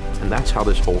 And that's how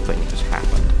this whole thing has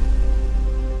happened.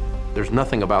 There's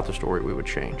nothing about the story we would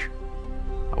change.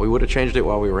 We would have changed it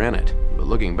while we were in it, but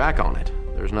looking back on it,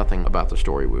 there's nothing about the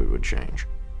story we would change.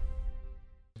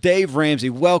 Dave Ramsey,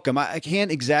 welcome. I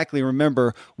can't exactly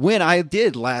remember when I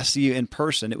did last see you in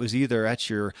person. It was either at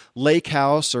your lake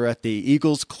house or at the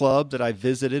Eagles Club that I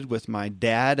visited with my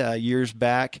dad years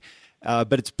back.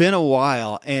 But it's been a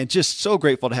while, and just so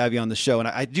grateful to have you on the show. And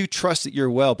I do trust that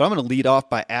you're well, but I'm going to lead off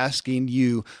by asking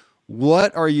you,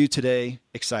 what are you today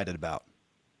excited about?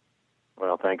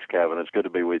 Well, thanks, Kevin. It's good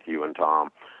to be with you and Tom.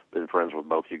 Been friends with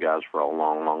both you guys for a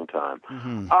long, long time.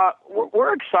 Mm-hmm.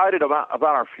 We're excited about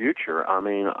our future. I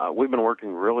mean, we've been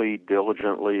working really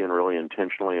diligently and really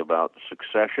intentionally about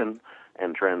succession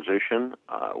and transition,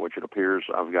 which it appears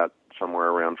I've got somewhere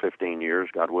around 15 years,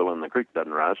 God willing, the creek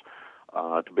doesn't rise,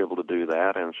 to be able to do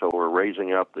that. And so we're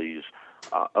raising up these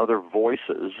other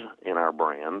voices in our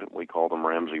brand. We call them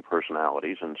Ramsey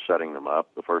personalities, and setting them up.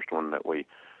 The first one that we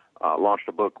launched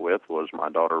a book with was my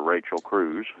daughter Rachel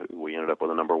Cruz, who we ended up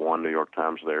with a #1 New York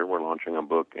Times there. We're launching a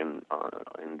book in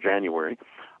January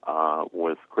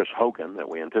with Chris Hogan that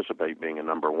we anticipate being a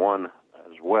 #1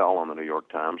 as well on the New York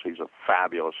Times. He's a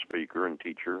fabulous speaker and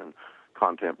teacher and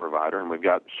content provider, and we've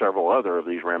got several other of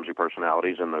these Ramsey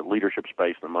personalities in the leadership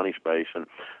space, the money space, and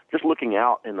just looking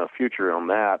out in the future on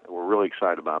that, we're really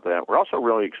excited about that. We're also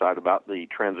really excited about the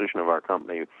transition of our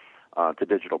company to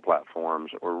digital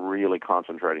platforms. We're really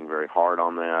concentrating very hard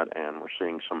on that, and we're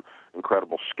seeing some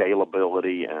incredible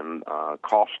scalability and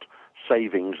cost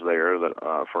savings there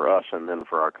that for us and then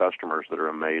for our customers that are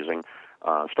amazing.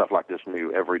 Stuff like this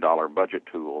new Every Dollar budget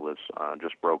tool that's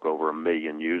just broke over 1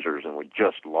 million users, and we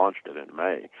just launched it in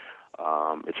May.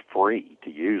 It's free to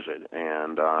use it,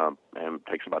 and it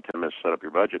takes about 10 minutes to set up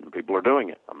your budget, and people are doing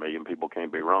it. 1 million people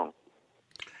can't be wrong.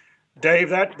 Dave,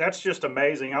 that's just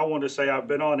amazing. I want to say I've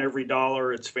been on Every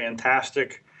Dollar. It's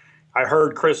fantastic. I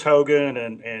heard Chris Hogan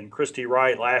and Christy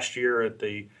Wright last year at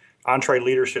the Entree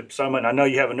Leadership Summit. I know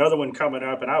you have another one coming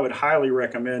up, and I would highly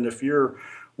recommend, if you're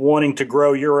wanting to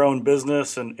grow your own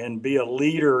business and be a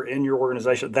leader in your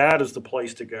organization, that is the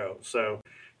place to go. So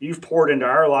you've poured into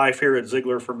our life here at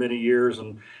Ziglar for many years,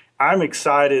 and I'm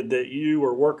excited that you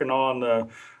are working on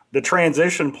the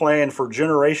transition plan for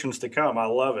generations to come. I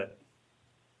love it.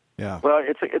 Yeah. Well,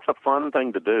 it's a fun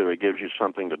thing to do. It gives you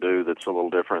something to do that's a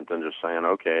little different than just saying,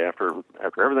 okay, after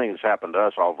everything that's happened to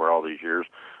us over all these years,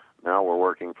 now we're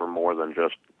working for more than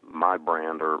just my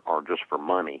brand or just for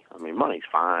money. I mean, money's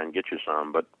fine, get you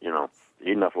some, but, you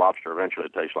eat enough lobster, eventually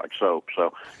it tastes like soap.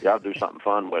 So you got to do something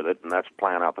fun with it, and that's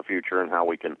plan out the future and how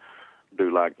we can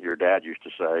do like your dad used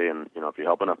to say. And, if you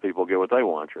help enough people get what they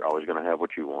want, you're always going to have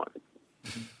what you want.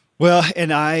 Well,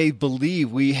 and I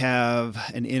believe we have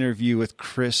an interview with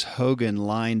Chris Hogan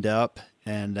lined up,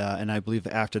 and I believe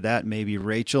after that maybe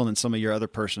Rachel and some of your other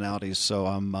personalities. So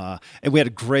and we had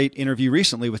a great interview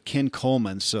recently with Ken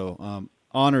Coleman. So I'm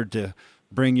honored to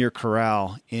bring your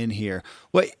corral in here.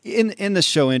 Well, in the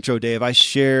show intro, Dave, I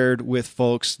shared with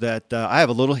folks that I have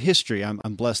a little history I'm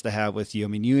blessed to have with you. I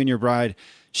mean, you and your bride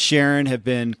Sharon have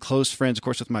been close friends, of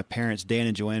course, with my parents, Dan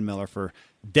and Joanne Miller, for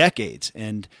decades,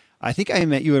 and I think I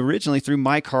met you originally through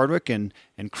Mike Hardwick and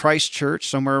Christ Church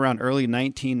somewhere around early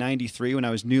 1993 when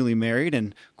I was newly married.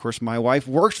 And, of course, my wife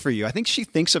worked for you. I think she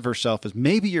thinks of herself as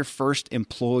maybe your first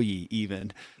employee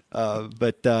even.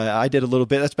 But I did a little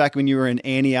bit. That's back when you were in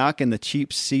Antioch and the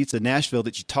cheap seats in Nashville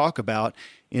that you talk about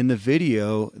in the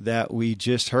video that we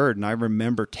just heard. And I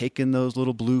remember taking those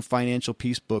little blue financial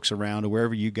peace books around to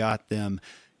wherever you got them,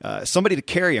 somebody to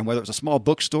carry them, whether it was a small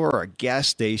bookstore or a gas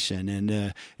station,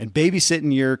 and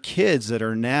babysitting your kids that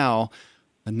are now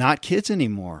not kids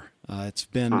anymore. It's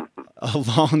been a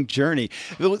long journey.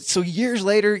 So years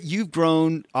later, you've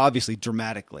grown obviously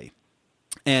dramatically.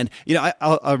 And,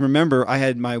 I remember I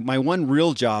had my one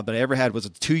real job that I ever had was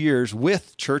 2 years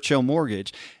with Churchill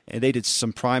Mortgage, and they did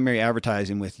some primary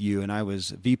advertising with you, and I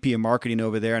was VP of marketing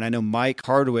over there. And I know Mike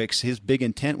Hardwick's, his big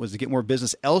intent was to get more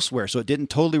business elsewhere, so it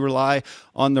didn't totally rely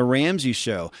on the Ramsey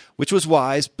show, which was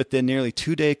wise. But then nearly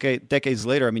two decades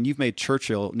later, I mean, you've made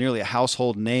Churchill nearly a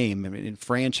household name, and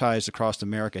franchised across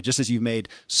America, just as you've made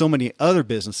so many other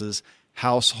businesses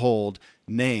household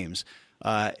names.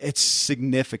 It's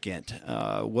significant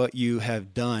what you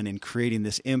have done in creating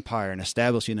this empire and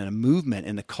establishing a movement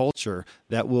in the culture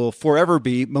that will forever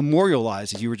be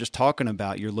memorialized. As you were just talking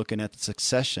about, you're looking at the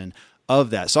succession of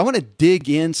that. So I want to dig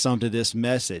in some to this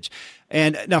message.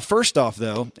 And now, first off,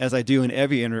 though, as I do in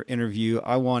every interview,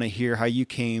 I want to hear how you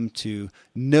came to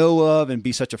know of and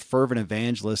be such a fervent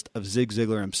evangelist of Zig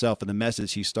Ziglar himself and the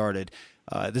message he started.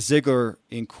 The Ziglar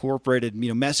Incorporated,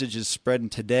 message is spreading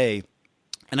today.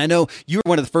 And I know you were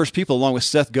one of the first people, along with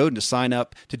Seth Godin, to sign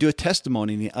up to do a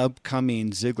testimony in the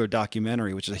upcoming Ziglar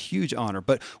documentary, which is a huge honor.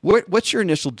 But what's your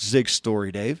initial Zig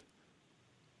story, Dave?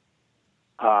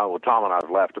 Well, Tom and I have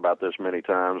laughed about this many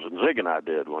times, and Zig and I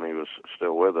did when he was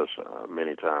still with us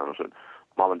many times. And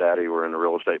Mom and Daddy were in the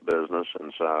real estate business,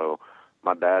 and so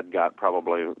my dad got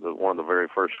probably one of the very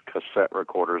first cassette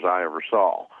recorders I ever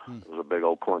saw. It was a big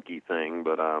old clunky thing,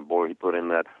 but boy, he put in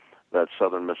that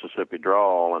Southern Mississippi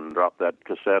drawl and dropped that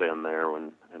cassette in there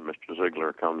and Mr.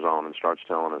 Ziglar comes on and starts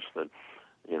telling us that,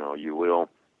 you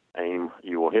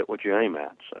will hit what you aim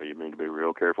at. So you need to be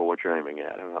real careful what you're aiming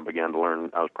at. And I began to learn,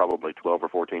 I was probably 12 or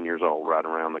 14 years old,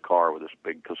 riding around the car with this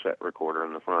big cassette recorder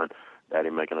in the front, Daddy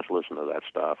making us listen to that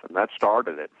stuff. And that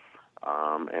started it.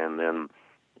 And then,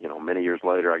 many years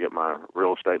later, I get my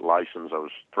real estate license. I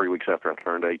was 3 weeks after I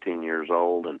turned 18 years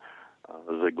old, and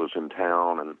Zig was in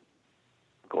town, and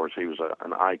of course, he was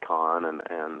an icon,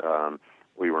 and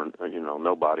we were,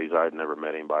 nobodies. I had never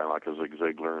met anybody like a Zig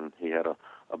Ziglar, and he had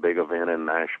a big event in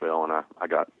Nashville, and I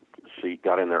got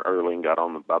in there early and got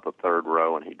on about the third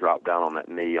row, and he dropped down on that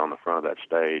knee on the front of that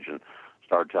stage and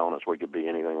started telling us we could be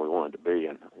anything we wanted to be,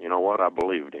 and you know what? I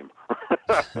believed him.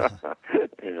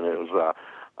 And it was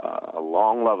a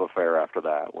long love affair after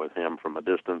that with him from a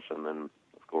distance, and then,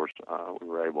 of course, we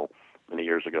were able many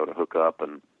years ago to hook up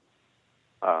and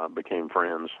became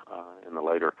friends in the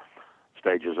later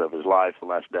stages of his life, the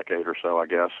last decade or so, I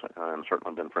guess, and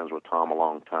certainly been friends with Tom a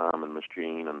long time and Miss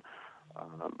Jean. And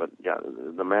but yeah,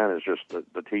 the man is just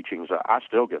the teachings. I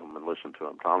still get them and listen to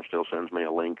him. Tom still sends me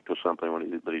a link to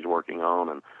something that he's working on,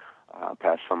 and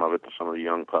pass some of it to some of the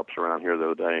young pups around here the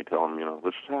other day and tell them,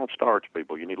 this is how it starts,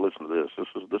 people. You need to listen to this.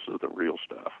 This is the real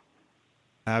stuff.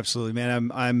 Absolutely,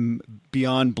 man. I'm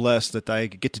beyond blessed that I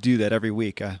get to do that every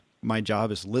week. My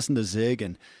job is listen to Zig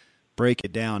and break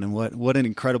it down. And what an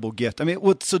incredible gift. I mean,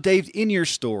 so Dave, in your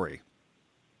story,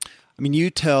 I mean, you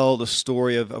tell the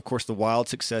story of course, the wild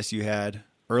success you had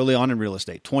early on in real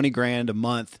estate, 20 grand a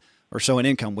month or so in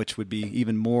income, which would be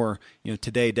even more,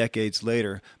 today, decades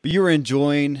later. But you were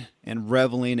enjoying and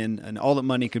reveling in all that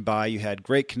money could buy. You had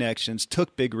great connections,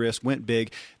 took big risks, went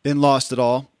big, then lost it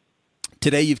all.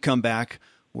 Today, you've come back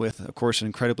with, of course, an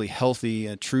incredibly healthy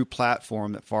and true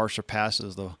platform that far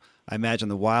surpasses I imagine,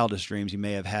 the wildest dreams you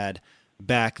may have had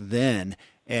back then,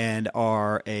 and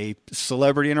are a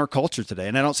celebrity in our culture today.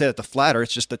 And I don't say that to flatter.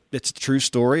 It's just that it's a true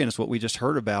story, and it's what we just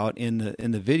heard about in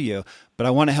the video. But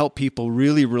I want to help people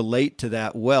really relate to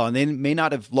that well. And they may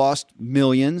not have lost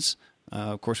millions.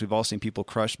 Of course, we've all seen people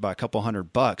crushed by a couple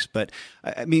 $100. But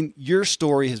I mean, your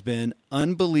story has been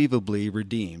unbelievably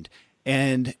redeemed.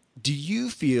 And do you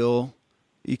feel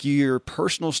your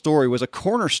personal story was a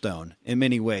cornerstone in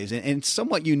many ways and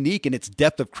somewhat unique in its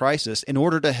depth of crisis in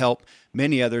order to help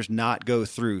many others not go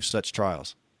through such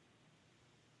trials?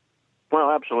 Well,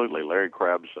 absolutely. Larry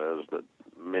Crabb says that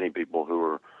many people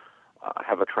who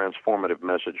have a transformative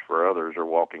message for others are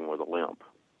walking with a limp.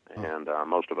 And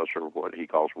most of us are what he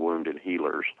calls wounded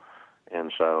healers.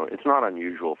 And so it's not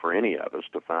unusual for any of us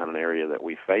to find an area that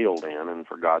we failed in and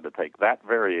for God to take that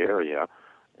very area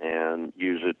and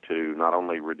use it to not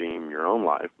only redeem your own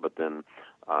life, but then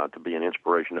to be an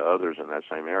inspiration to others in that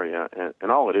same area.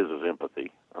 And all it is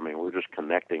empathy. I mean, we're just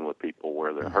connecting with people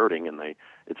where they're hurting, and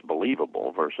it's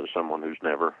believable versus someone who's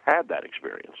never had that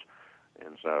experience.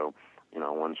 And so,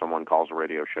 when someone calls a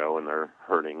radio show and they're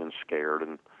hurting and scared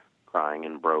and crying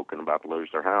and broke and about to lose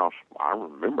their house, I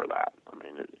remember that. I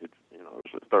mean, it was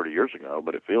 30 years ago,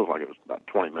 but it feels like it was about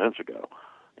 20 minutes ago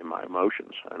in my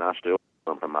emotions, and I still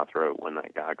lump in my throat when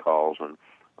that guy calls and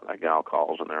that gal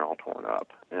calls and they're all torn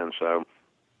up. And so,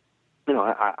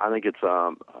 I think it's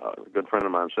a good friend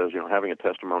of mine says, having a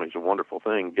testimony is a wonderful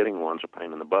thing. Getting one's a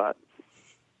pain in the butt.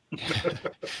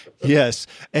 Yes.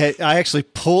 And I actually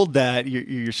pulled that.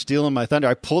 You're stealing my thunder.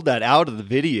 I pulled that out of the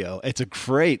video. It's a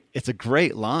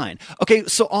great line. Okay.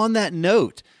 So on that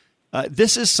note,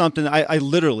 this is something I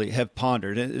literally have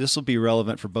pondered, and this will be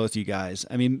relevant for both you guys.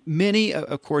 I mean, many,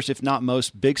 of course, if not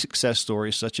most, big success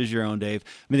stories, such as your own, Dave,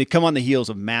 I mean, they come on the heels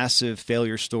of massive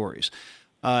failure stories.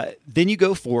 Then you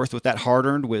go forth with that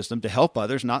hard-earned wisdom to help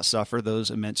others not suffer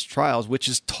those immense trials, which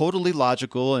is totally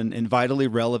logical and vitally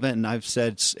relevant. And I've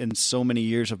said in so many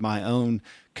years of my own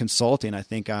consulting, I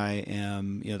think I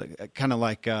am, kind of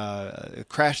like a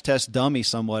crash test dummy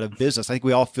somewhat of business. I think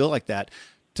we all feel like that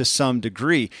to some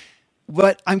degree.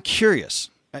 But I'm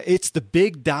curious. It's the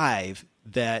big dive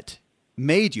that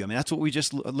made you. I mean, that's what we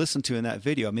just listened to in that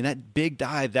video. I mean, that big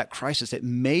dive, that crisis, it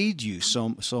made you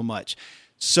so much.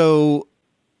 So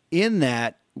in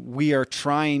that, we are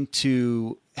trying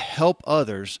to help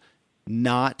others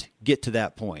not get to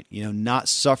that point, not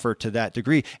suffer to that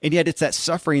degree. And yet it's that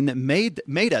suffering that made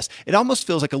us. It almost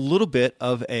feels like a little bit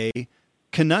of a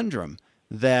conundrum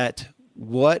that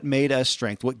what made us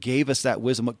strength, what gave us that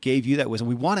wisdom, what gave you that wisdom.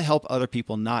 We want to help other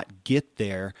people not get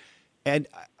there. And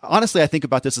honestly, I think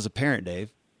about this as a parent, Dave.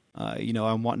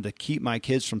 I'm wanting to keep my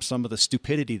kids from some of the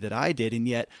stupidity that I did. And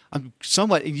yet I'm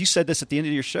somewhat, and you said this at the end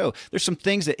of your show, there's some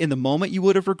things that in the moment you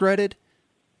would have regretted,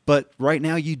 but right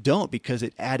now you don't because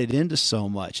it added into so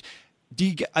much.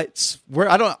 I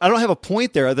don't have a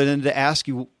point there other than to ask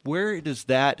you, where does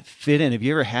that fit in? Have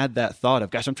you ever had that thought of,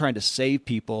 gosh, I'm trying to save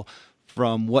people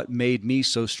from what made me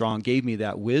so strong, gave me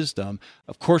that wisdom?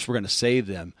 Of course, we're going to save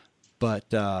them.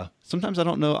 But sometimes I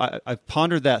don't know. I've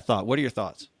pondered that thought. What are your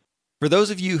thoughts? For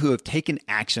those of you who have taken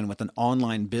action with an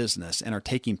online business and are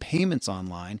taking payments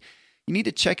online, you need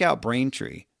to check out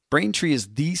Braintree. Braintree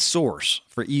is the source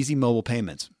for easy mobile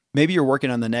payments. Maybe you're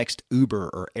working on the next Uber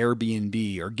or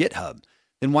Airbnb or GitHub.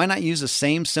 Then why not use the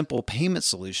same simple payment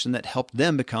solution that helped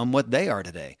them become what they are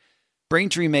today?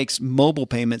 Braintree makes mobile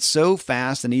payments so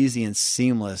fast and easy and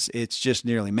seamless, it's just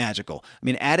nearly magical. I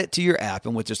mean, add it to your app,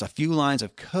 and with just a few lines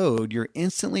of code, you're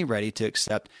instantly ready to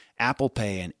accept Apple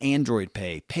Pay and Android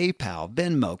Pay, PayPal,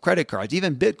 Venmo, credit cards,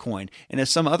 even Bitcoin. And if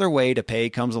some other way to pay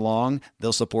comes along,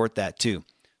 they'll support that too.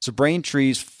 So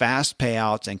Braintree's fast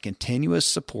payouts and continuous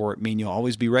support mean you'll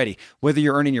always be ready, whether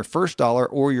you're earning your first dollar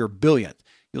or your billionth.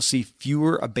 You'll see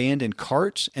fewer abandoned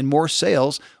carts and more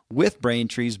sales with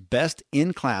Braintree's best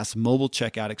in-class mobile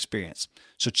checkout experience.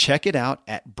 So check it out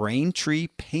at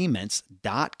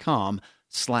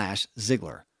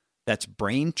BraintreePayments.com/Ziglar. That's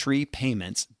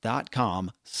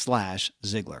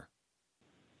BraintreePayments.com/Ziglar.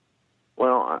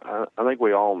 Well, I think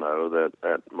we all know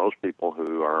that most people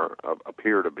who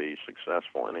appear to be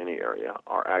successful in any area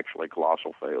are actually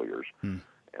colossal failures. And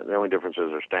the only difference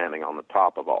is they're standing on the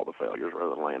top of all the failures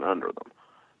rather than laying under them.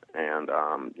 And,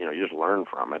 you just learn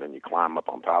from it and you climb up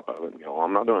on top of it and go,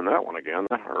 I'm not doing that one again.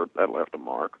 That hurt. That left a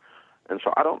mark. And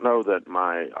so I don't know that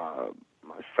my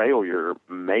failure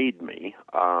made me.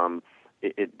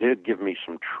 It did give me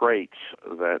some traits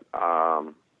that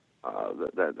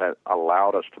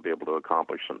allowed us to be able to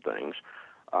accomplish some things.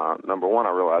 Number one,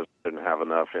 I realized I didn't have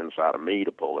enough inside of me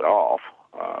to pull it off,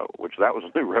 which that was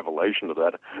a new revelation to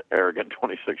that arrogant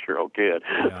 26-year-old kid.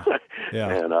 Yeah.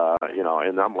 And,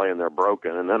 and I'm laying there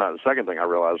broken. And then the second thing I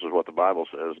realized is what the Bible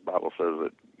says. The Bible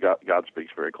says that God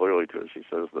speaks very clearly to us. He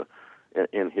says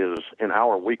in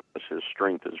our weakness, His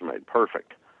strength is made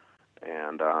perfect.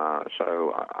 And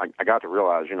so I got to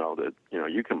realize, that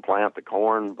you can plant the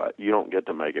corn, but you don't get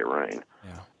to make it rain.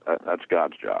 Yeah. That's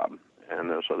God's job. And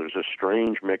so there's this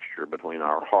strange mixture between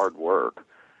our hard work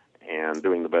and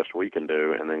doing the best we can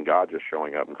do, and then God just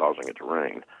showing up and causing it to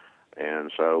rain.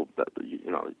 And so,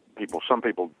 some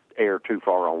people err too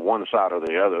far on one side or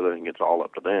the other. They think it's all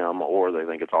up to them, or they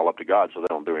think it's all up to God, so they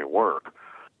don't do any work.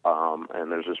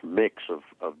 And there's this mix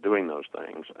of doing those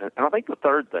things. And I think the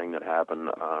third thing that happened,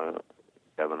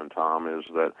 Kevin and Tom, is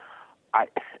that I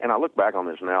look back on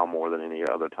this now more than any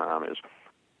other time, is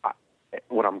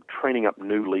when I'm training up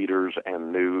new leaders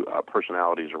and new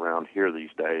personalities around here these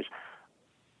days,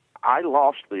 I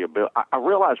lost the ability. I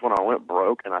realized when I went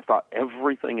broke and I thought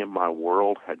everything in my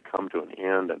world had come to an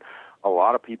end, and a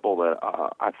lot of people that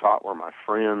I thought were my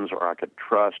friends or I could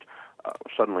trust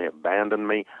suddenly abandoned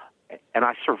me, and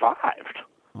I survived.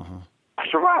 I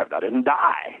survived. I didn't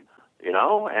die,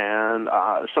 and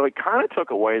so it kind of took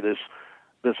away this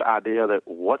idea that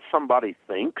what somebody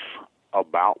thinks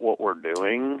about what we're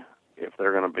doing, if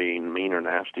they're going to be mean or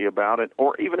nasty about it,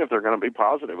 or even if they're going to be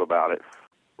positive about it,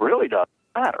 really doesn't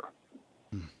matter.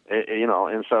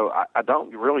 And so I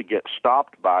don't really get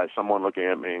stopped by someone looking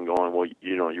at me and going, well,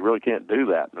 you really can't do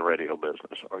that in the radio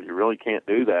business, or you really can't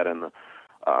do that in the,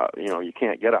 you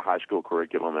can't get a high school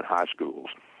curriculum in high schools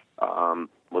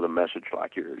with a message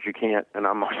like yours. You can't. And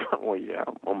I'm like, well, yeah,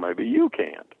 well, maybe you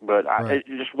can't. But right.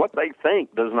 Just what they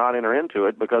think does not enter into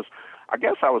it, because I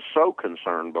guess I was so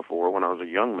concerned before when I was a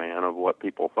young man of what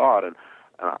people thought, and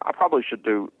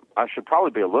I should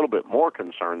probably be a little bit more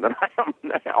concerned than I am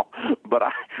now, but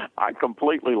I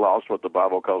completely lost what the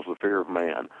Bible calls the fear of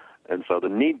man. And so the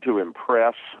need to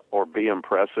impress or be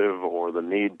impressive, or the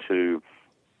need to,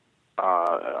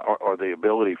 or the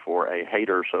ability for a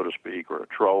hater, so to speak, or a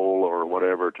troll or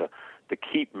whatever to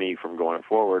keep me from going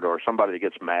forward, or somebody that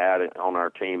gets mad on our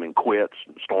team and quits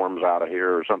and storms out of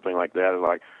here or something like that, is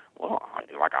like, well,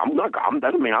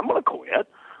 doesn't mean I'm going to quit.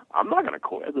 I'm not going to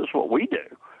quit. This is what we do.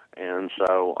 And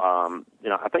so,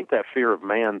 I think that fear of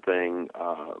man thing,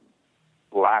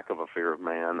 lack of a fear of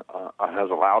man, has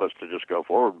allowed us to just go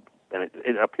forward. And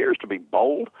it appears to be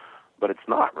bold, but it's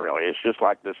not really. It's just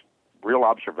like this real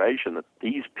observation that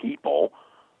these people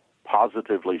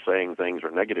positively saying things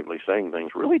or negatively saying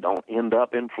things really don't end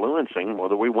up influencing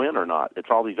whether we win or not. It's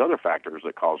all these other factors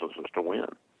that causes us to win.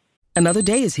 Another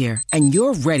day is here, and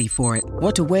you're ready for it.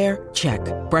 What to wear? Check.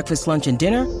 Breakfast, lunch, and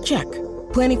dinner? Check.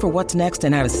 Planning for what's next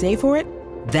and how to save for it?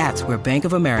 That's where Bank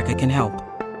of America can help.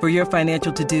 For your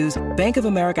financial to-dos, Bank of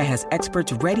America has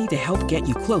experts ready to help get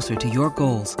you closer to your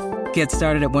goals. Get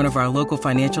started at one of our local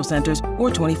financial centers or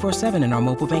 24/7 in our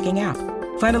mobile banking app.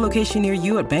 Find a location near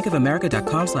you at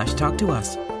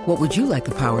bankofamerica.com/talktous. What would you like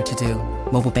the power to do?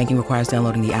 Mobile banking requires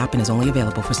downloading the app and is only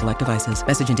available for select devices.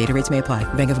 Message and data rates may apply.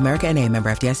 Bank of America NA, member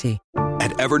FDIC.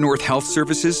 At Evernorth Health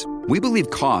Services, we believe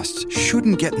costs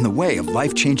shouldn't get in the way of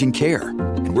life-changing care,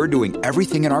 and we're doing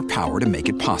everything in our power to make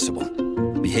it possible.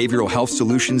 Behavioral health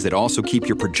solutions that also keep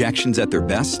your projections at their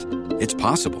best? It's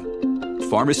possible.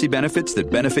 Pharmacy benefits that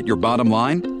benefit your bottom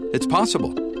line? It's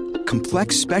possible.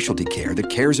 Complex specialty care that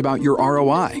cares about your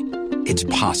ROI? It's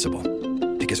possible.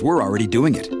 Because we're already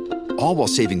doing it. All while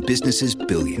saving businesses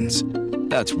billions.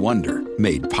 That's Wonder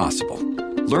made possible.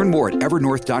 Learn more at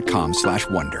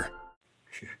evernorth.com/wonder.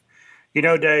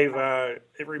 Dave,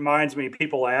 it reminds me,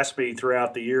 people ask me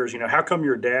throughout the years, how come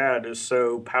your dad is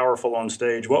so powerful on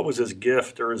stage? What was his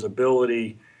gift or his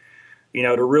ability,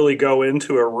 to really go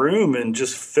into a room and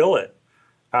just fill it,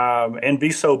 and be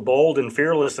so bold and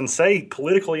fearless and say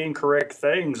politically incorrect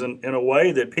things in a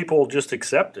way that people just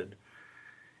accepted?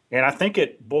 And I think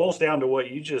it boils down to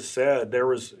what you just said. There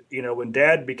was, when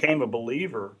Dad became a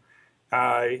believer,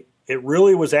 it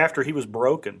really was after he was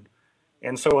broken.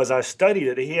 And so as I studied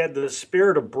it, he had the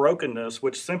spirit of brokenness,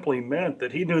 which simply meant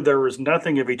that he knew there was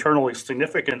nothing of eternal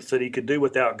significance that he could do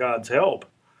without God's help.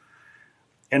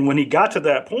 And when he got to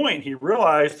that point, he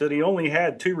realized that he only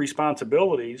had two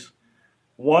responsibilities.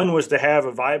 One was to have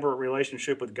a vibrant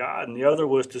relationship with God, and the other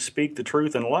was to speak the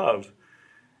truth in love.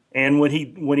 And when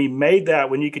he made that,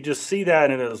 when you could just see that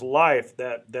in his life,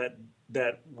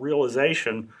 that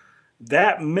realization,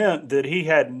 that meant that he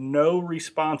had no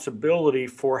responsibility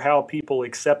for how people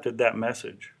accepted that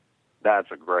message.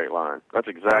 That's a great line. That's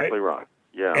exactly right.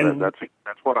 Yeah, and that's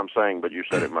what I'm saying, but you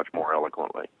said it much more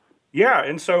eloquently. Yeah,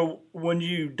 and so when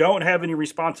you don't have any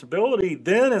responsibility,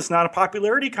 then it's not a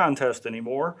popularity contest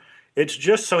anymore. It's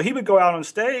just so he would go out on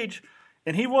stage,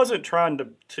 and he wasn't trying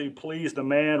to please the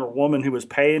man or woman who was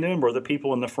paying him or the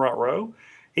people in the front row.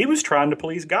 He was trying to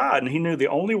please God, and he knew the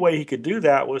only way he could do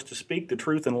that was to speak the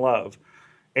truth in love.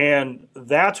 And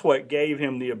that's what gave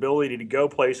him the ability to go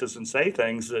places and say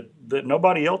things that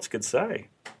nobody else could say.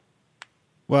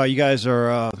 Well, you guys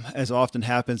are, as often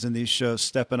happens in these shows,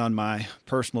 stepping on my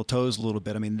personal toes a little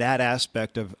bit. I mean, that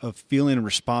aspect of feeling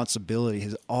responsibility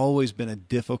has always been a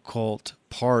difficult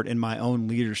part in my own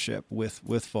leadership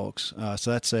with folks.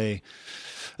 So that's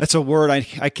a word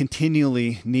I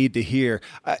continually need to hear.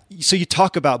 So you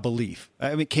talk about belief.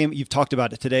 I mean, you've talked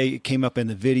about it today. It came up in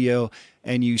the video,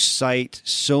 and you cite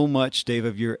so much, Dave,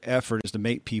 of your effort is to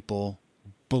make people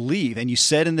believe. And you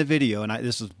said in the video, and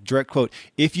this is a direct quote,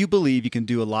 if you believe, you can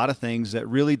do a lot of things that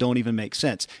really don't even make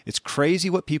sense. It's crazy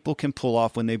what people can pull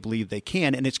off when they believe they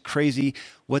can, and it's crazy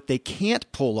what they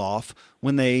can't pull off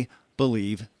when they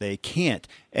believe they can't.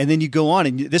 And then you go on,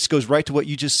 and this goes right to what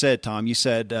you just said, Tom. You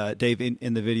said, Dave,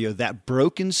 in the video, that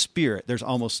broken spirit, there's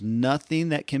almost nothing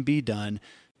that can be done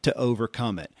to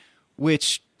overcome it,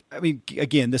 which, I mean,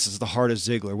 again, this is the heart of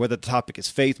Ziglar, whether the topic is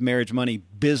faith, marriage, money,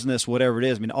 business, whatever it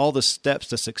is. I mean, all the steps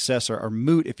to success are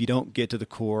moot if you don't get to the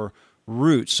core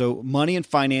root. So money and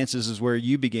finances is where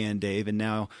you began, Dave. And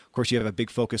now, of course, you have a big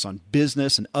focus on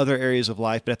business and other areas of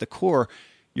life. But at the core,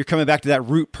 you're coming back to that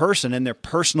root person and their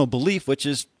personal belief, which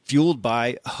is fueled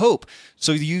by hope.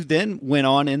 So you then went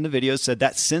on in the video, said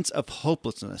that sense of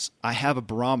hopelessness. I have a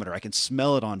barometer. I can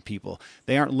smell it on people.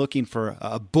 They aren't looking for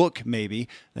a book, maybe.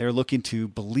 They're looking to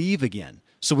believe again.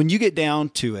 So when you get down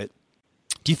to it,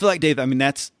 do you feel like, Dave, I mean,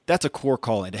 that's a core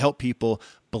calling to help people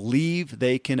believe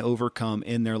they can overcome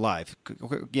in their life?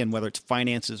 Again, whether it's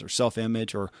finances or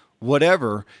self-image or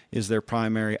whatever is their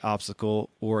primary obstacle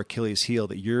or Achilles heel,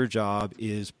 that your job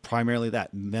is primarily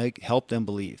that, help them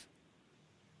believe.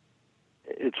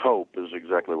 It's hope is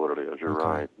exactly what it is. You're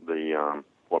right. The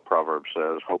what Proverbs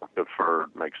says, hope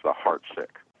deferred makes the heart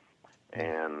sick.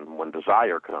 And when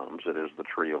desire comes, it is the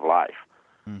tree of life.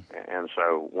 And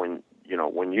so when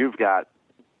you've got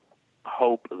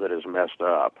hope that is messed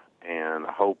up and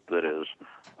hope that is,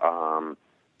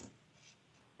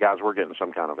 guys, we're getting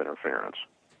some kind of interference.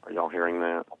 Are y'all hearing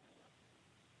that?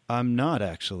 I'm not,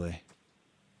 actually.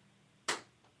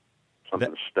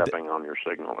 Something's stepping on your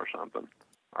signal or something.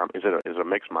 Is it a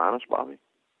mixed minus, Bobby?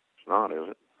 It's not, is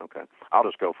it? Okay. I'll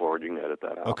just go forward. You can edit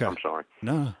that out. Okay. I'm sorry.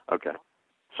 No. Okay.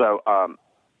 So,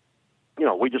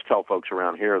 we just tell folks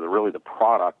around here that really the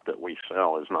product that we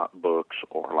sell is not books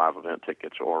or live event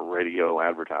tickets or radio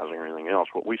advertising or anything else.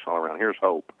 What we sell around here is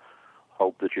hope.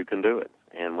 Hope that you can do it.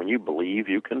 And when you believe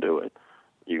you can do it,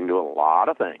 you can do a lot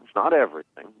of things. Not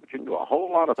everything, but you can do a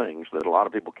whole lot of things that a lot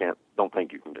of people don't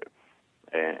think you can do.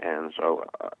 And so,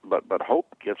 but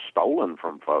hope gets stolen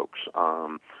from folks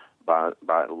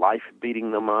by life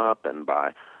beating them up and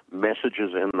by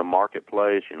messages in the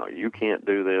marketplace. You can't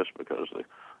do this because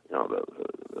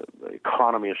the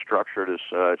economy is structured as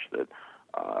such that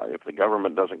if the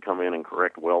government doesn't come in and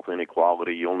correct wealth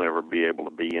inequality, you'll never be able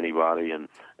to be anybody. And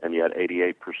yet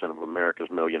 88% of America's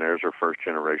millionaires are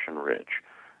first-generation rich.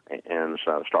 And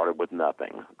so it started with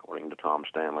nothing, according to Tom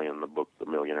Stanley in the book The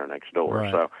Millionaire Next Door.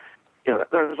 Right. So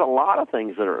there's a lot of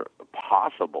things that are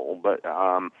possible, but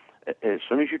as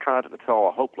soon as you try to tell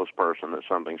a hopeless person that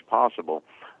something's possible,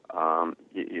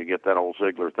 you get that old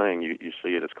Ziglar thing. You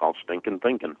see it. It's called stinking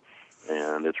thinking,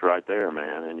 and it's right there,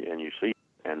 man. And you see,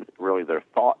 and really their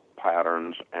thought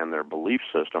patterns and their belief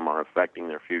system are affecting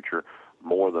their future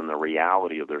more than the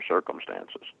reality of their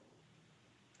circumstances.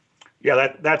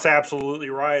 Yeah, that's absolutely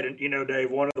right. And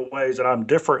Dave, one of the ways that I'm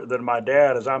different than my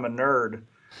dad is I'm a nerd,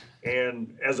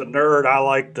 and as a nerd, I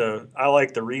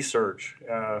like the research.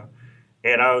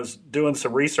 And I was doing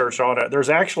some research on it. There's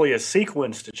actually a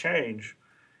sequence to change,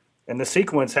 and the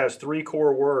sequence has 3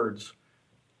 core words: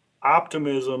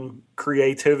 optimism,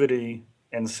 creativity,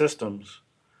 and systems.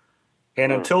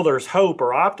 And until there's hope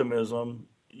or optimism,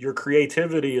 your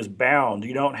creativity is bound.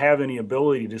 You don't have any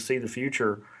ability to see the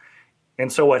future.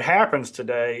 And so what happens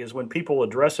today is when people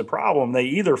address a problem, they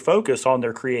either focus on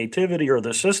their creativity or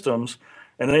the systems,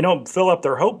 and they don't fill up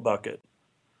their hope bucket.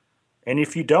 And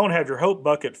if you don't have your hope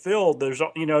bucket filled, there's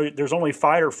only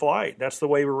fight or flight. That's the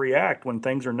way we react when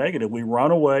things are negative. We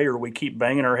run away or we keep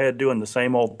banging our head doing the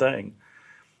same old thing.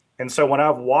 And so when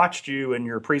I've watched you in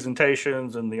your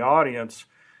presentations and the audience,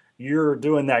 you're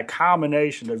doing that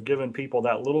combination of giving people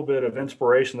that little bit of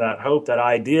inspiration, that hope, that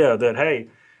idea that, hey,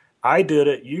 I did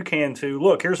it, you can too.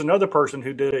 Look, here's another person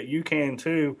who did it, you can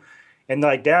too. And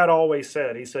like Dad always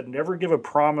said, he said, never give a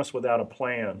promise without a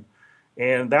plan.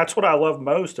 And that's what I love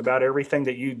most about everything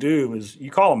that you do is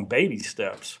you call them baby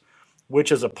steps,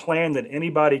 which is a plan that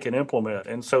anybody can implement.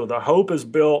 And so the hope is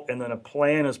built and then a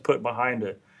plan is put behind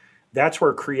it. That's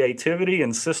where creativity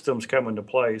and systems come into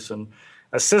place. And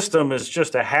a system is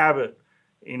just a habit.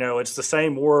 It's the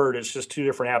same word. It's just two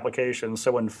different applications.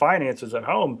 So in finances at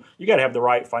home, you got to have the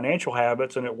right financial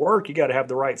habits, and at work, you got to have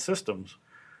the right systems.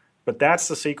 But that's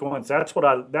the sequence. That's what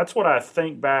I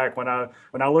think back when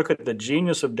I look at the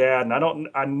genius of Dad. And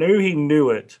I knew he knew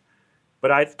it,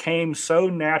 but it came so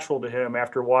natural to him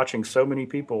after watching so many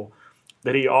people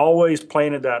that he always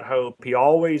planted that hope. He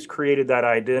always created that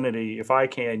identity. If I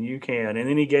can, you can. And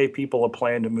then he gave people a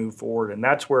plan to move forward. And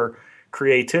that's where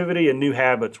creativity and new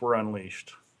habits were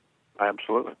unleashed.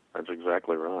 Absolutely. That's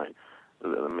exactly right.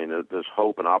 I mean, this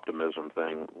hope and optimism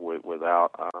thing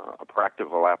without a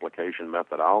practical application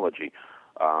methodology,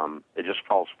 it just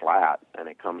falls flat and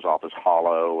it comes off as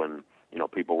hollow, and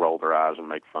people roll their eyes and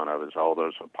make fun of it. Oh,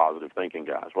 those are positive thinking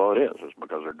guys. Well, it is. It's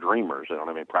because they're dreamers. They don't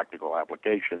have any practical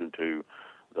application to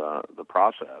the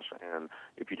process. And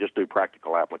if you just do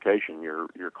practical application,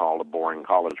 you're called a boring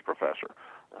college professor.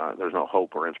 There's no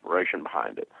hope or inspiration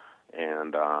behind it.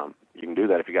 And you can do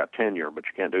that if you got tenure, but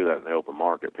you can't do that in the open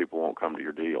market. People won't come to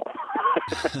your deal.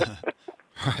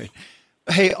 Right.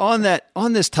 Hey,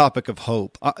 on this topic of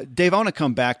hope, Dave, I want to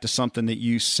come back to something that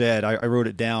you said. I wrote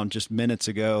it down just minutes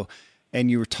ago,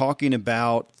 and you were talking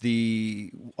about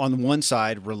on one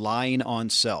side, relying on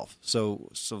self. So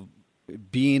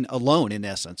being alone in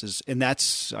essence and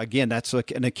that's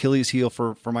like an Achilles heel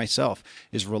for myself,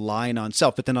 is relying on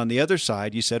self. But then on the other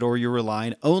side, you said, or you're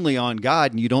relying only on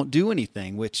God and you don't do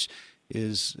anything, which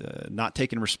is not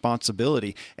taking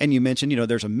responsibility. And you mentioned,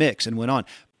 there's a mix and went on.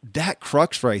 That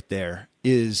crux right there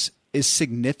is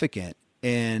significant.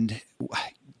 And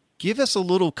give us a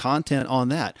little content on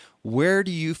that. Where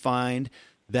do you find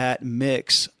that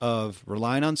mix of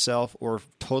relying on self or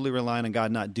totally relying on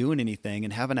God, not doing anything,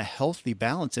 and having a healthy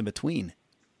balance in between?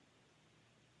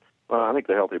 Well, I think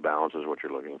the healthy balance is what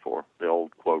you're looking for. The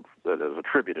old quote that is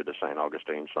attributed to St.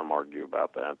 Augustine, some argue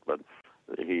about that, but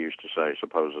he used to say,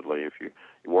 supposedly, if you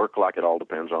work like it all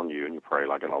depends on you and you pray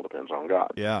like it all depends on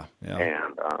God. Yeah.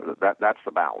 And that's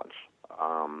the balance.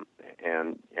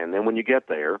 And then when you get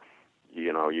there,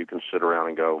 you can sit around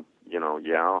and go,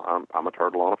 I'm a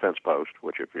turtle on a fence post,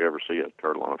 which if you ever see a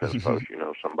turtle on a fence post,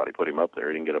 somebody put him up there.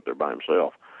 He didn't get up there by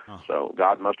himself. Oh. So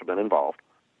God must have been involved,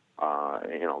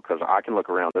 because I can look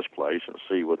around this place and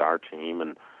see with our team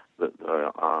and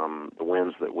the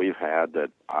wins that we've had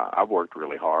that I've worked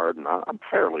really hard, and I'm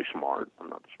fairly smart. I'm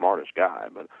not the smartest guy,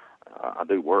 but I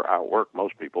outwork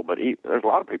most people. But there's a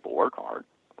lot of people who work hard.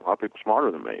 A lot of people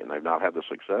smarter than me, and they've not had the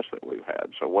success that we've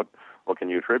had. So what can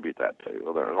you attribute that to?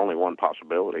 Well, there's only one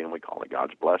possibility, and we call it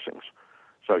God's blessings.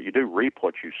 So you do reap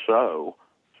what you sow,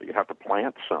 so you have to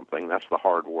plant something. That's the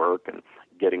hard work and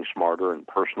getting smarter and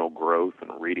personal growth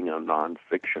and reading a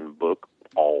nonfiction book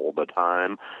all the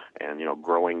time and,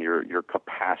 growing your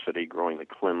capacity, growing the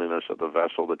cleanliness of the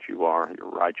vessel that you are, your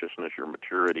righteousness, your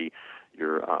maturity,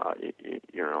 your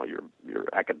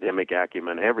academic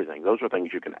acumen, everything. Those are things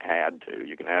you can add to.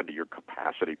 You can add to your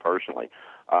capacity personally.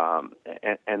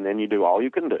 And then you do all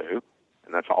you can do,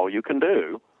 and that's all you can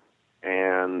do.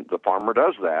 And the farmer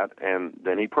does that, and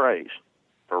then he prays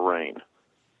for rain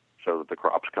so that the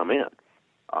crops come in.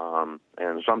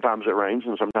 And sometimes it rains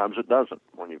and sometimes it doesn't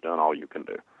when you've done all you can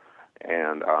do.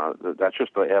 And that's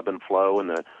just the ebb and flow and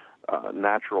the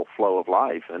natural flow of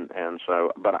life. And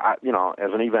so, but I,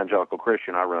 as an evangelical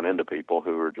Christian, I run into people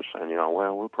who are just saying,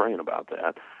 well, we're praying about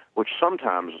that, which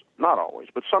sometimes, not always,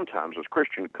 but sometimes is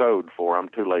Christian code for I'm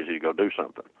too lazy to go do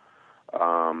something.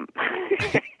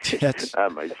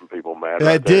 That made some people mad.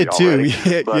 I did too.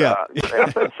 But, yeah.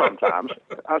 I said sometimes.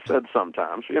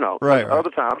 Right. Other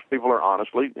times people are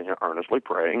earnestly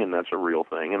praying, and that's a real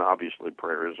thing. And obviously,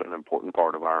 prayer is an important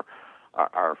part of our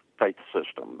faith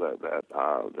system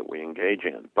that we engage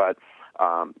in. But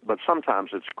But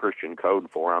sometimes it's Christian code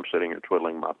for I'm sitting here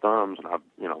twiddling my thumbs, and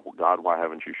God, why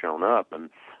haven't you shown up? And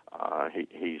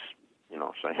he's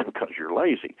saying, because you're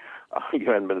lazy. You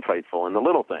haven't been faithful in the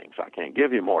little things. I can't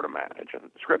give you more to manage.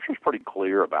 And Scripture's pretty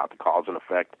clear about the cause and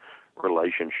effect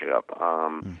relationship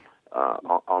on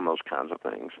those kinds of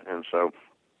things. And so,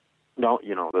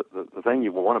 the thing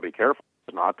you want to be careful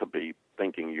is not to be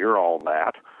thinking you're all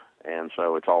that, and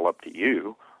so it's all up to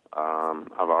you.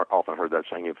 I've often heard that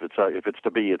saying, if it's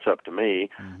to be, it's up to me.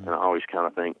 And I always kind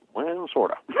of think, well,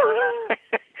 sort of.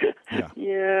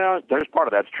 Yeah, there's part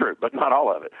of that's true, but not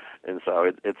all of it. And so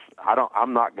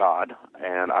I'm not God,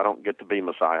 and I don't get to be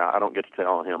Messiah. I don't get to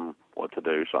tell him what to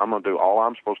do. So I'm going to do all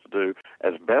I'm supposed to do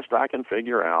as best I can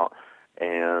figure out,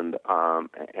 and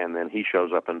then he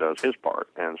shows up and does his part.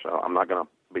 And so I'm not going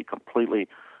to be completely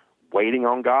waiting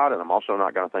on God, and I'm also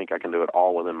not going to think I can do it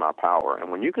all within my power. And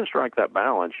when you can strike that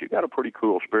balance, you've got a pretty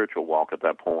cool spiritual walk at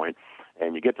that point,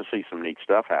 and you get to see some neat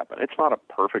stuff happen. It's not a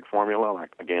perfect formula.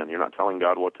 Like, again, you're not telling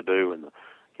God what to do, and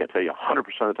I can't tell you 100%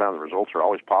 of the time the results are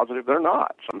always positive. They're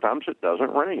not. Sometimes it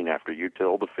doesn't rain after you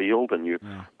till the field and you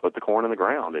put the corn in the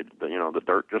ground. The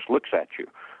dirt just looks at you.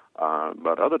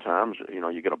 But other times,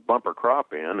 you get a bumper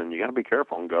crop in, and you got to be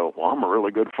careful and go, well, I'm a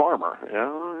really good farmer.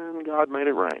 And God made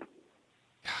it rain.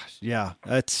 Gosh, yeah,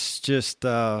 that's just,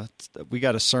 we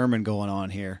got a sermon going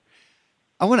on here.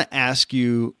 I want to ask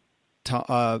you,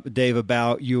 Dave,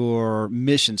 about your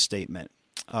mission statement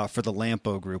for the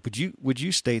Lampo Group. Would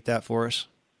you state that for us?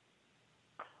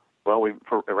 Well,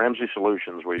 for Ramsey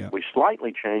Solutions, we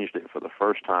slightly changed it for the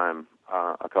first time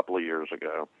a couple of years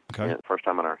ago. Okay. First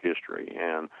time in our history.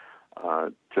 And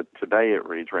today it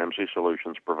reads, Ramsey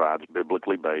Solutions provides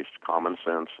biblically based, common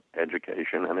sense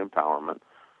education and empowerment,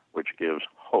 which gives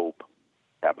hope,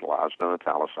 capitalized and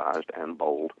italicized and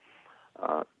bold,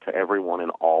 to everyone in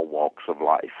all walks of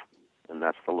life. And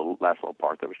that's the last little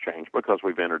part that was changed because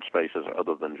we've entered spaces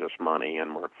other than just money,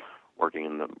 and we're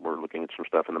looking at some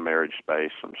stuff in the marriage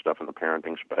space, some stuff in the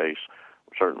parenting space.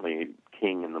 We're certainly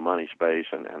king in the money space,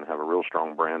 and have a real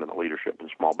strong brand in the leadership and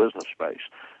small business space.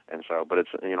 And so, but it's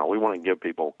we want to give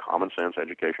people common sense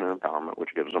education and empowerment,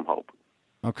 which gives them hope.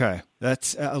 Okay,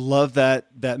 I love that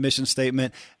mission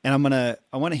statement, and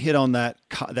I want to hit on that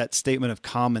statement of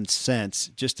common sense,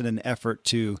 just in an effort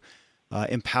to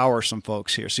empower some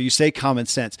folks here. So you say common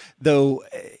sense, though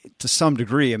to some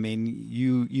degree. I mean,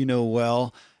 you know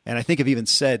well, and I think I've even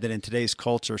said that in today's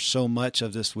culture, so much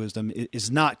of this wisdom is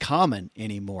not common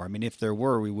anymore. I mean, if there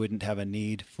were, we wouldn't have a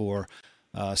need for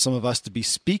some of us to be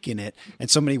speaking it, and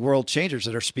so many world changers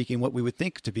that are speaking what we would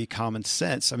think to be common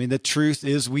sense. I mean, the truth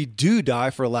is we do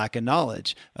die for lack of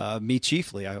knowledge, me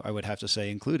chiefly, I would have to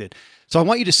say included. So I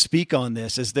want you to speak on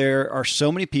this, as there are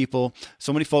so many people,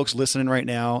 so many folks listening right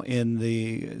now in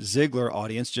the Ziglar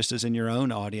audience, just as in your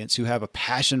own audience, who have a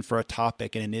passion for a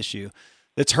topic and an issue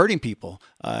that's hurting people,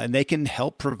 and they can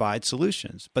help provide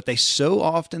solutions. But they so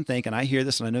often think, and I hear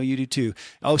this and I know you do too,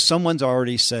 oh, someone's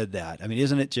already said that. I mean,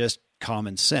 isn't it just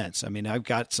common sense? I mean, I've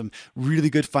got some really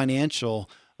good financial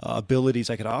abilities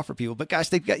I could offer people, but guys,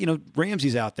 they've got,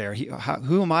 Ramsey's out there.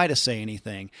 Who am I to say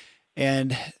anything?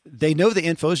 And they know the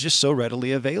info is just so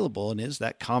readily available, and is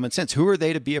that common sense? Who are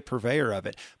they to be a purveyor of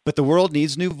it? But the world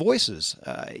needs new voices,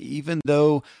 even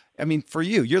though, I mean, for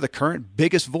you're the current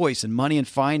biggest voice in money and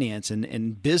finance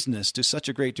and business to such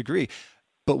a great degree.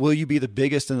 But will you be the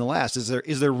biggest and the last?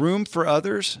 Is there room for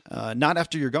others? Not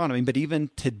after you're gone, I mean, but even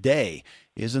today,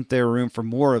 isn't there room for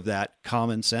more of that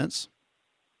common sense?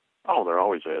 Oh, there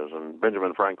always is. And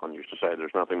Benjamin Franklin used to say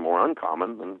there's nothing more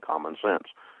uncommon than common sense.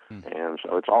 And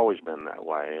so it's always been that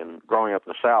way. And growing up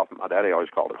in the South, my daddy always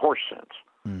called it horse sense.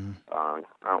 I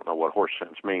don't know what horse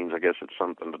sense means. I guess it's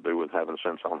something to do with having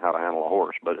sense on how to handle a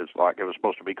horse, but it's like it was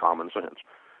supposed to be common sense.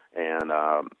 And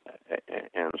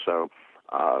so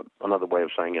another way of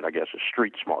saying it, I guess, is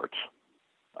street smarts.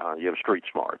 You have street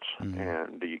smarts,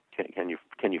 and can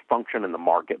you function in the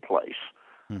marketplace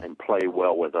and play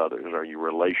well with others? Are you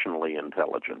relationally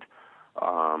intelligent?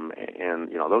 And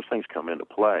those things come into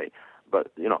play. But,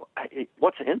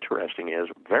 what's interesting is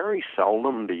very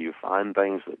seldom do you find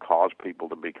things that cause people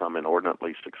to become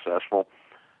inordinately successful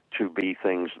to be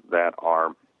things that are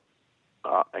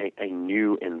a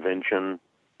new invention,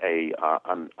 a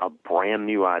brand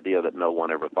new idea that no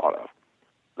one ever thought of.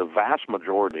 The vast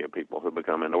majority of people who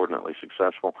become inordinately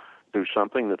successful do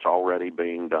something that's already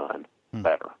being done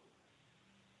better,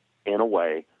 in a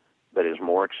way that is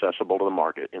more accessible to the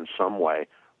market in some way,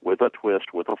 with a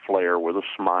twist, with a flair, with a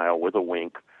smile, with a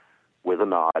wink, with a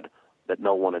nod that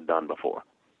no one had done before.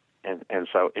 And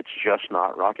so it's just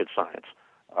not rocket science.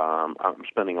 I'm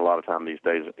spending a lot of time these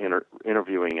days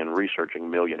interviewing and researching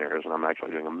millionaires, and I'm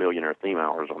actually doing a millionaire theme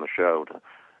hours on the show to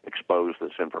expose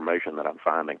this information that I'm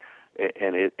finding.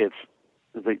 And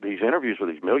these interviews with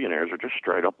these millionaires are just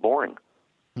straight up boring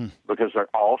because they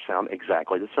all sound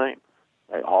exactly the same.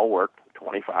 They all worked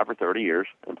 25 or 30 years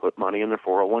and put money in their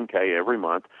 401k every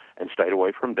month and stayed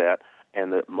away from debt,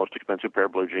 and the most expensive pair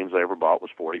of blue jeans they ever bought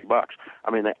was $40.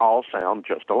 I mean, they all sound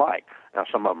just alike. Now,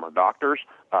 some of them are doctors,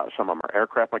 some of them are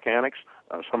aircraft mechanics,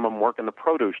 some of them work in the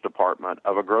produce department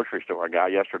of a grocery store. A guy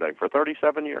yesterday for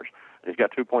 37 years, and he's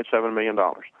got $2.7 million.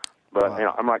 But Wow. you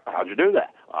know, I'm like, how'd you do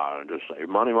that? I just saved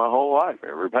money my whole life.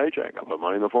 Every paycheck, I put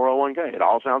money in the 401k. It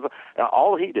all sounds.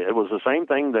 All he did was the same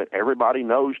thing that everybody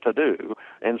knows to do,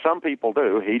 and some people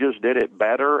do. He just did it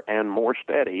better and more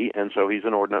steady, and so he's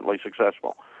inordinately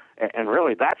successful. And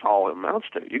really, that's all it amounts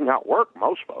to. You can outwork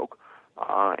most folk,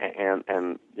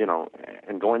 and you know,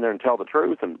 and go in there and tell the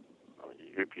truth. And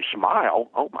if you smile,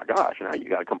 oh my gosh, now you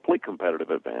got a complete competitive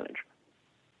advantage.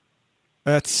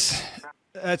 That's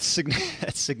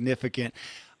significant.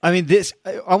 I mean,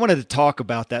 I wanted to talk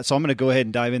about that, so I'm going to go ahead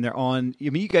and dive in there on. I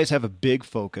mean, you guys have a big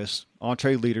focus on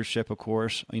trade leadership, of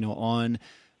course. You know, on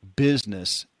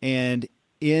business, and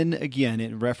in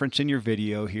referencing your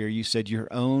video here, you said your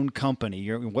own company,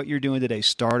 what you're doing today,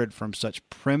 started from such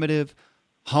primitive,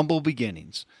 humble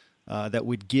beginnings that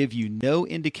would give you no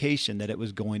indication that it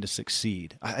was going to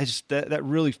succeed. That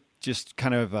really just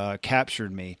kind of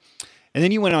captured me. And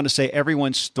then you went on to say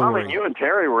everyone's story. I mean, you and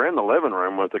Terry were in the living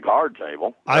room with the card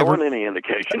table. There wasn't any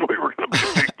indication we were going to be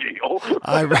a big deal.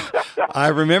 I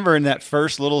remember in that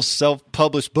first little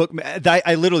self-published book,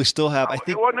 I literally still have. I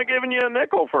think it wouldn't have given you a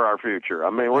nickel for our future.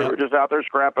 I mean, we were just out there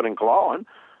scrapping and clawing.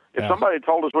 If somebody had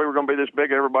told us we were going to be this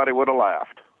big, everybody would have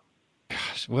laughed.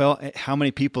 Gosh, well, how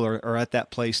many people are at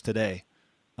that place today?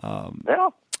 Yeah,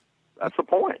 that's the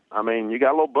point. I mean, you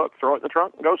got a little book, throw it in the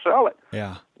trunk and go sell it.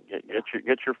 Yeah.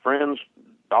 Get your friend's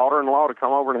daughter-in-law to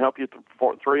come over and help you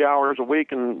for 3 hours a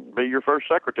week and be your first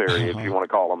secretary, if you want to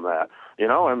call them that. You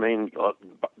know, I mean,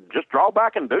 just draw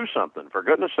back and do something, for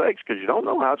goodness sakes, because you don't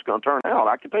know how it's going to turn out.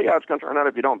 I can tell you how it's going to turn out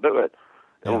if you don't do it.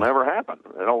 It'll never happen.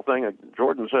 That old thing that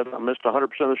Jordan said, I missed 100% of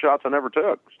the shots I never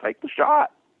took. Just take the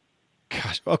shot.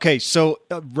 Gosh. Okay. So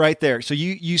right there. So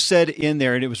you said in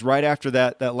there, and it was right after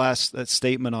that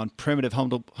statement on primitive,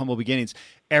 humble beginnings.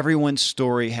 Everyone's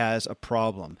story has a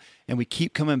problem, and we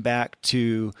keep coming back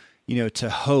to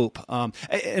hope.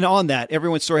 And on that,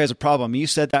 everyone's story has a problem. You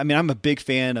said that. I mean, I'm a big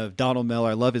fan of Donald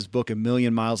Miller. I love his book, A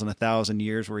Million Miles in 1,000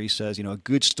 Years, where he says, a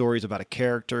good story is about a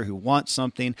character who wants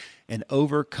something and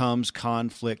overcomes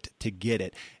conflict to get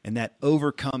it. And that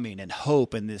overcoming and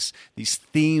hope and these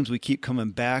themes we keep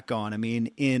coming back on. I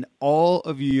mean, in all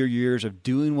of your years of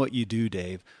doing what you do,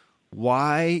 Dave,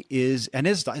 why is, and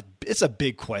it's a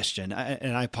big question,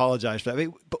 and I apologize for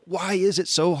that, but why is it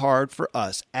so hard for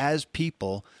us as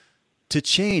people to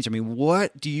change? I mean,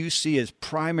 what do you see as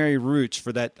primary roots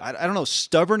for that, I don't know,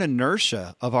 stubborn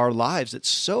inertia of our lives? It's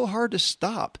so hard to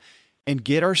stop and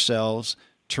get ourselves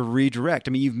to redirect.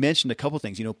 I mean, you've mentioned a couple of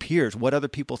things, peers, what other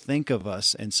people think of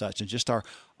us and such, and just our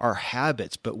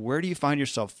habits. But where do you find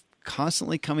yourself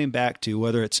constantly coming back to,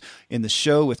 whether it's in the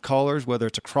show with callers, whether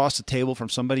it's across the table from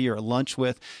somebody you're at lunch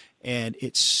with, and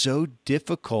it's so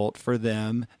difficult for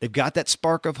them? They've got that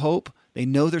spark of hope. They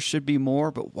know there should be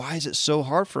more, but why is it so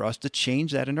hard for us to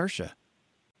change that inertia?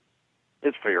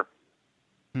 It's fear.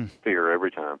 Fear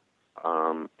every time.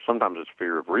 Sometimes it's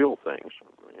fear of real things,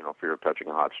 fear of touching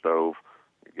a hot stove.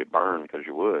 You get burned because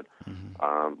you would.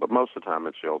 But most of the time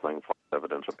it's the old thing, false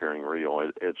evidence appearing real.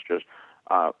 It's just,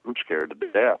 I'm scared to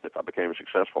death if I became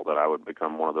successful that I would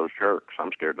become one of those jerks.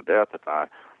 I'm scared to death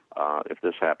if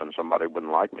this happened, somebody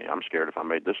wouldn't like me. I'm scared if I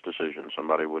made this decision,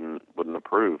 somebody wouldn't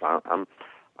approve.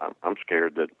 I'm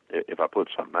scared that if I put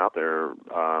something out there,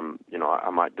 I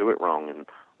might do it wrong and,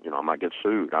 I might get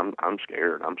sued. I'm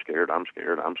scared. I'm scared. I'm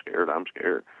scared. I'm scared. I'm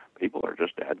scared. People are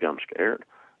just dadgum scared.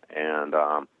 And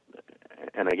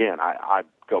again, I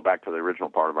go back to the original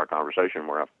part of our conversation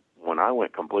where when I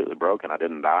went completely broke and I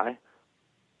didn't die,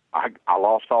 I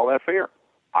lost all that fear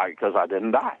because I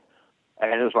didn't die.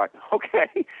 And it's like,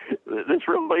 okay, this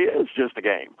really is just a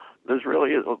game. This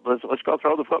really is. Let's go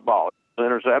throw the football.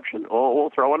 Interception. Oh,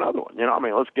 we'll throw another one.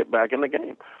 Let's get back in the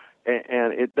game.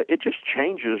 And it just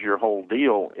changes your whole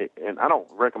deal. And I don't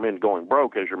recommend going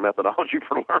broke as your methodology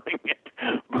for learning it.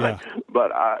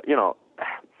 But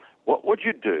what would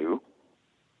you do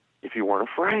if you weren't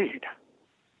afraid?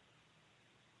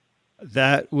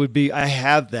 That would be, I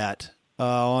have that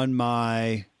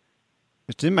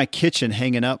it's in my kitchen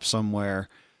hanging up somewhere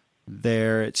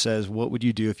there. It says, what would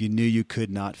you do if you knew you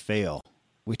could not fail?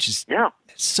 which is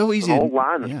It's so easy. an old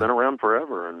line that's been around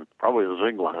forever, and probably a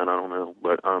Zig line. I don't know,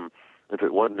 but if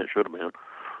it wasn't, it should have been.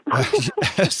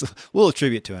 We'll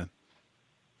attribute to him.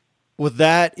 Well,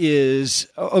 that is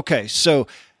okay. So,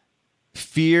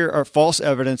 fear or false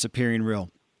evidence appearing real.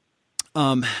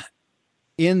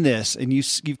 In this, and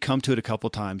you've come to it a couple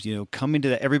of times. Coming to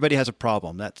that, everybody has a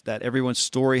problem. That everyone's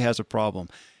story has a problem.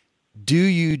 Do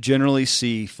you generally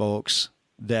see folks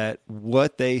that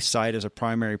what they cite as a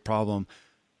primary problem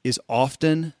is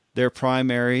often their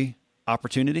primary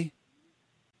opportunity?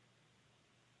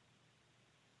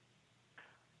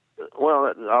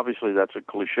 Well, obviously that's a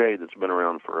cliche that's been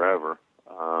around forever.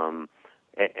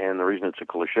 And the reason it's a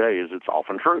cliche is it's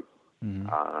often true.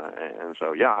 Mm-hmm. And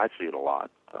so, I see it a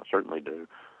lot. I certainly do.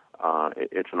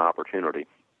 It's an opportunity.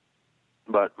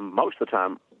 But most of the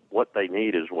time, what they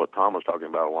need is what Tom was talking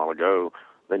about a while ago.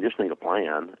 They just need a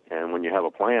plan. And when you have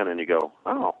a plan and you go,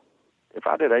 oh, if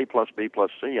I did A plus B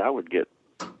plus C, I would get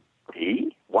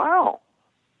E? Wow.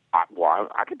 I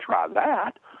could try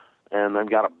that. And they've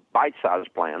got a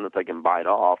bite-sized plan that they can bite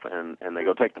off, and they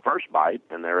go take the first bite,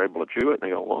 and they're able to chew it, and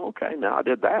they go, well, okay, now I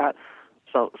did that.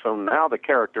 So now the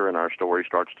character in our story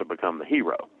starts to become the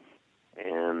hero.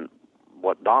 And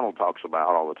what Donald talks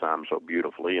about all the time so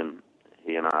beautifully, and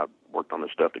he and I worked on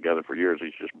this stuff together for years.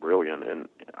 He's just brilliant, and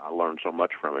I learned so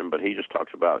much from him. But he just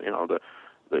talks about,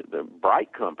 the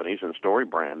bright companies in story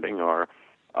branding are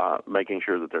making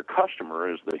sure that their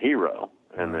customer is the hero,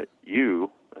 and that you,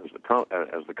 as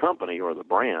the company or the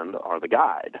brand, are the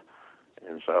guide.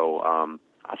 And so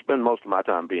I spend most of my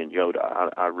time being Yoda.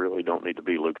 I really don't need to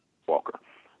be Luke Skywalker.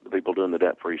 The people doing the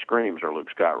debt-free screams are Luke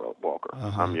Skywalker.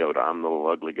 Uh-huh. I'm Yoda. I'm the little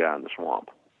ugly guy in the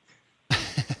swamp.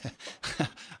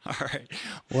 All right.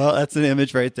 Well, that's an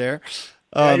image right there.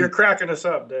 You're cracking us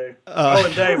up, Dave.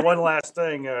 And Dave, one last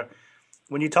thing.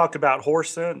 When you talked about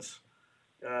horse sense,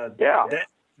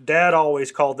 Dad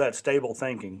always called that stable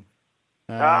thinking.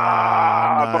 Nice.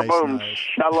 I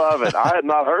love it. I had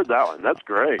not heard that one. That's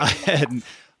great.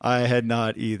 I had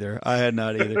not either.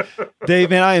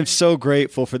 Dave, man, I am so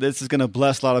grateful for this. This is going to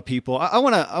bless a lot of people. I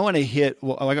want to hit.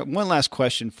 Well, I got one last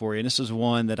question for you, and this is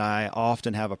one that I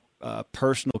often have a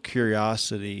personal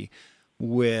curiosity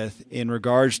with in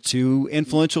regards to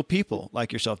influential people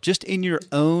like yourself, just in your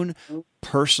own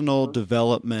personal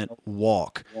development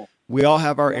walk. We all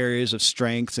have our areas of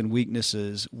strengths and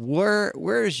weaknesses. Where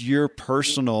is your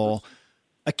personal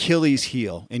Achilles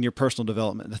heel in your personal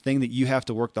development, the thing that you have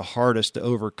to work the hardest to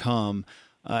overcome?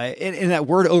 And that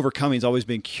word overcoming has always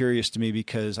been curious to me,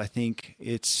 because I think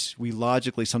we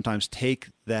logically sometimes take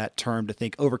that term to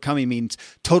think overcoming means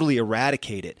totally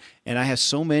eradicate it. And I have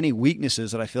so many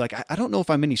weaknesses that I feel like I don't know if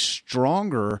I'm any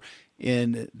stronger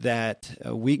in that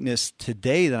weakness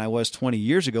today than I was 20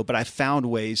 years ago, but I found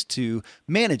ways to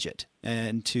manage it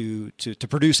and to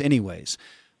produce anyways.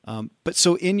 But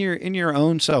so in your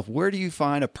own self, where do you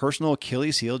find a personal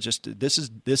Achilles heel? Just this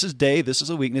is Dave, this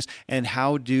is a weakness, and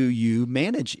how do you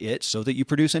manage it so that you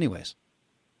produce anyways?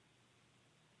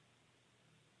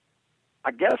 I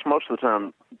guess most of the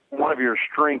time, one of your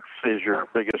strengths is your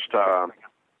biggest. Now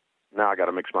I got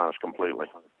to mix mine completely.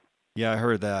 Yeah, I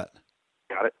heard that.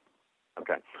 Got it.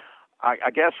 Okay.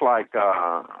 I guess like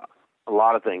a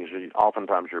lot of things,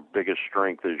 oftentimes your biggest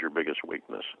strength is your biggest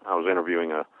weakness. I was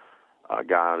interviewing a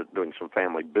guy doing some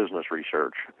family business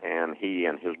research, and he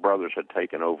and his brothers had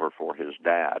taken over for his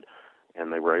dad,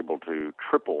 and they were able to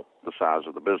triple the size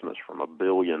of the business from $1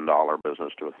 billion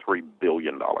business to a $3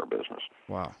 billion business.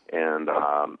 Wow. And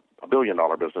 $1 billion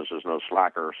business is no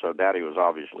slacker, so Daddy was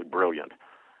obviously brilliant.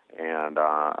 And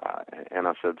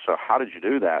I said, so how did you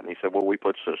do that? And he said, well, we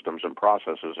put systems and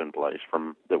processes in place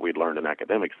that we'd learned in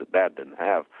academics that Dad didn't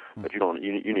have. But you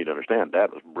need to understand,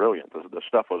 Dad was brilliant. The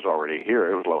stuff was already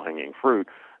here. It was low-hanging fruit,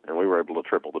 and we were able to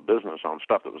triple the business on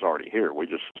stuff that was already here. We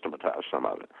just systematized some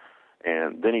of it.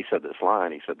 And then he said this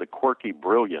line. He said, the quirky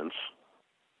brilliance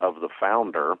of the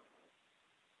founder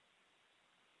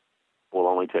will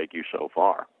only take you so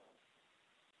far.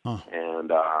 Huh.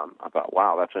 And I thought,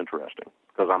 wow, that's interesting,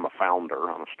 because I'm a founder,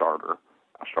 I'm a starter.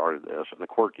 I started this, and the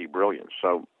quirky brilliance.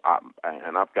 So,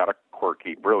 I've got a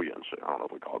quirky brilliance. I don't know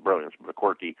if we call it brilliance, but a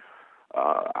quirky.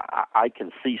 I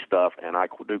can see stuff, and I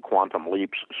do quantum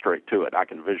leaps straight to it. I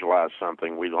can visualize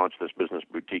something. We launched this business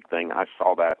boutique thing. I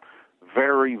saw that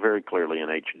very, very clearly in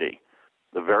HD.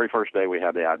 The very first day we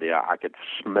had the idea, I could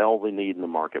smell the need in the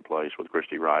marketplace with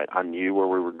Christy Wright. I knew where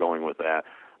we were going with that.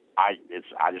 I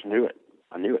just knew it.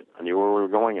 I knew it. I knew where we were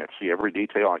going. I could see every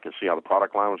detail. I could see how the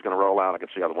product line was going to roll out. I could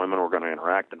see how the women were going to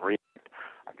interact and react.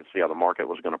 I could see how the market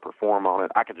was going to perform on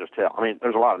it. I could just tell. I mean,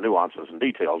 there's a lot of nuances and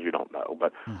details you don't know,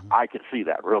 but I could see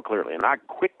that real clearly. And I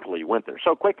quickly went there,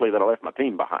 so quickly that I left my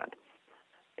team behind.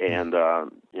 And,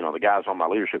 the guys on my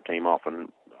leadership team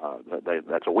often,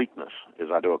 that's a weakness, is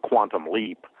I do a quantum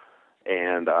leap.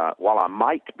 And while I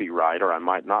might be right or I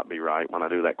might not be right when I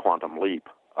do that quantum leap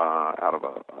out of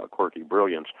a quirky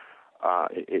brilliance,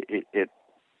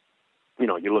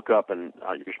 you look up and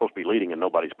you're supposed to be leading and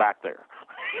nobody's back there.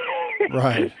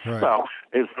 Right. So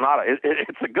it's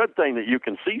it's a good thing that you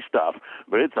can see stuff,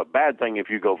 but it's a bad thing if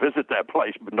you go visit that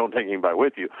place but don't take anybody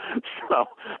with you. So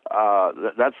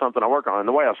that's something I work on. And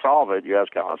the way I solve it, you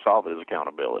ask how I solve it, is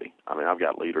accountability. I mean, I've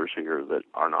got leaders here that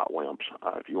are not wimps.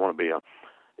 If you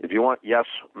want yes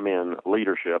men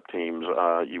leadership teams,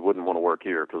 you wouldn't want to work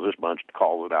here, because this bunch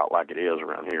calls it out like it is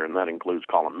around here, and that includes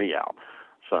calling me out.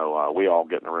 So we all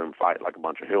get in a room, fight like a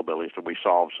bunch of hillbillies till we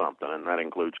solve something, and that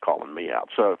includes calling me out.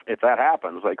 So if that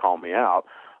happens, they call me out.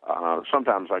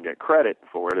 Sometimes I get credit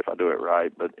for it if I do it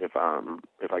right, but if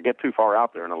I get too far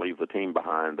out there and I leave the team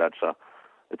behind,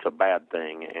 it's a bad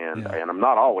thing, and I'm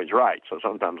not always right. So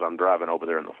sometimes I'm driving over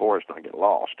there in the forest and I get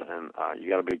lost, and you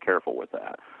got to be careful with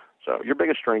that. So your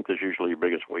biggest strength is usually your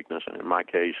biggest weakness, and in my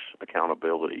case,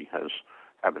 accountability.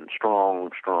 Having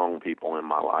strong people in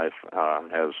my life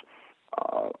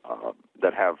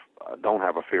that don't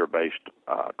have a fear-based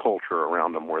culture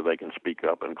around them where they can speak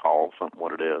up and call something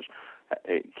what it is.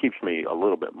 It keeps me a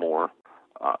little bit more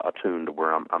attuned to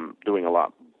where I'm doing a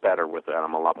lot better with that.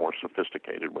 I'm a lot more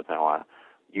sophisticated with how I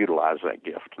utilize that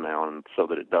gift now, and so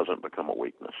that it doesn't become a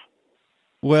weakness.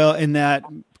 Well, in that,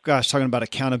 talking about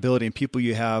accountability and people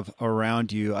you have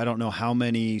around you, I don't know how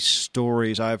many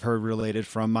stories I've heard related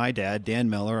from my dad, Dan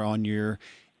Miller, on your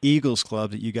Eagles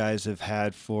Club that you guys have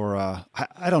had for,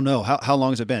 I don't know, how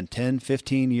long has it been? 10,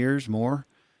 15 years, more?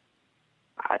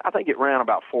 I think it ran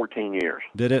about 14 years.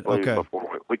 Did it? Okay.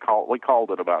 Before we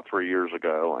called it about 3 years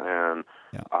ago, and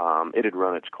it had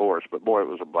run its course. But boy, it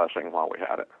was a blessing while we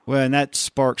had it. Well, and that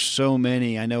sparked so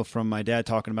many. I know from my dad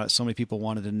talking about it, so many people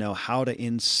wanted to know how to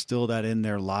instill that in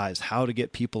their lives, how to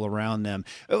get people around them,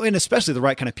 and especially the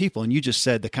right kind of people. And you just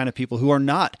said the kind of people who are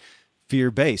not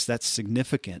fear-based. That's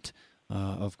significant,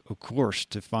 of course,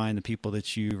 to find the people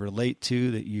that you relate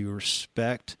to, that you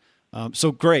respect.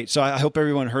 So great. So I hope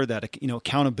everyone heard that.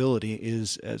 Accountability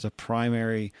is as a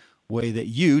primary way that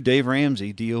you, Dave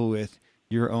Ramsey, deal with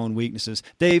your own weaknesses.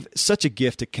 Dave, such a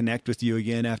gift to connect with you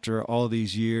again after all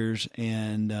these years.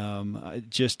 And I'm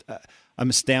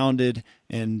astounded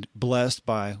and blessed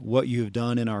by what you have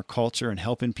done in our culture and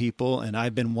helping people. And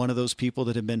I've been one of those people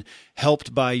that have been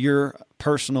helped by your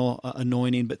personal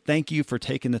anointing. But thank you for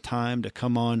taking the time to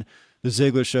come on The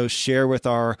Ziglar Show, share with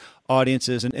our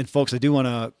audiences. And folks, I do want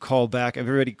to call back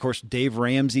everybody. Of course,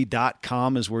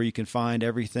 DaveRamsey.com is where you can find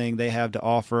everything they have to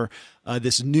offer.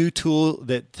 This new tool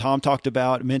that Tom talked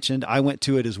about, mentioned, I went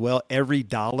to it as well,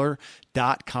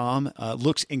 everydollar.com.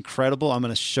 Looks incredible. I'm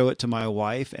going to show it to my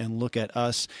wife and look at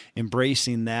us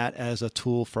embracing that as a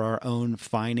tool for our own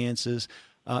finances.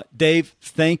 Dave,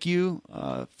 thank you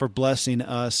for blessing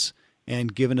us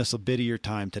and giving us a bit of your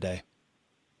time today.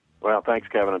 Well, thanks,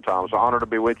 Kevin and Tom. It's an honor to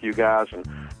be with you guys, and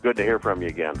good to hear from you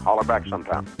again. Holler back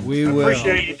sometime. We will.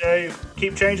 Appreciate you, Dave.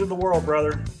 Keep changing the world,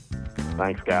 brother.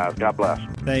 Thanks, guys. God bless.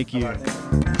 Thank you.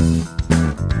 Bye-bye.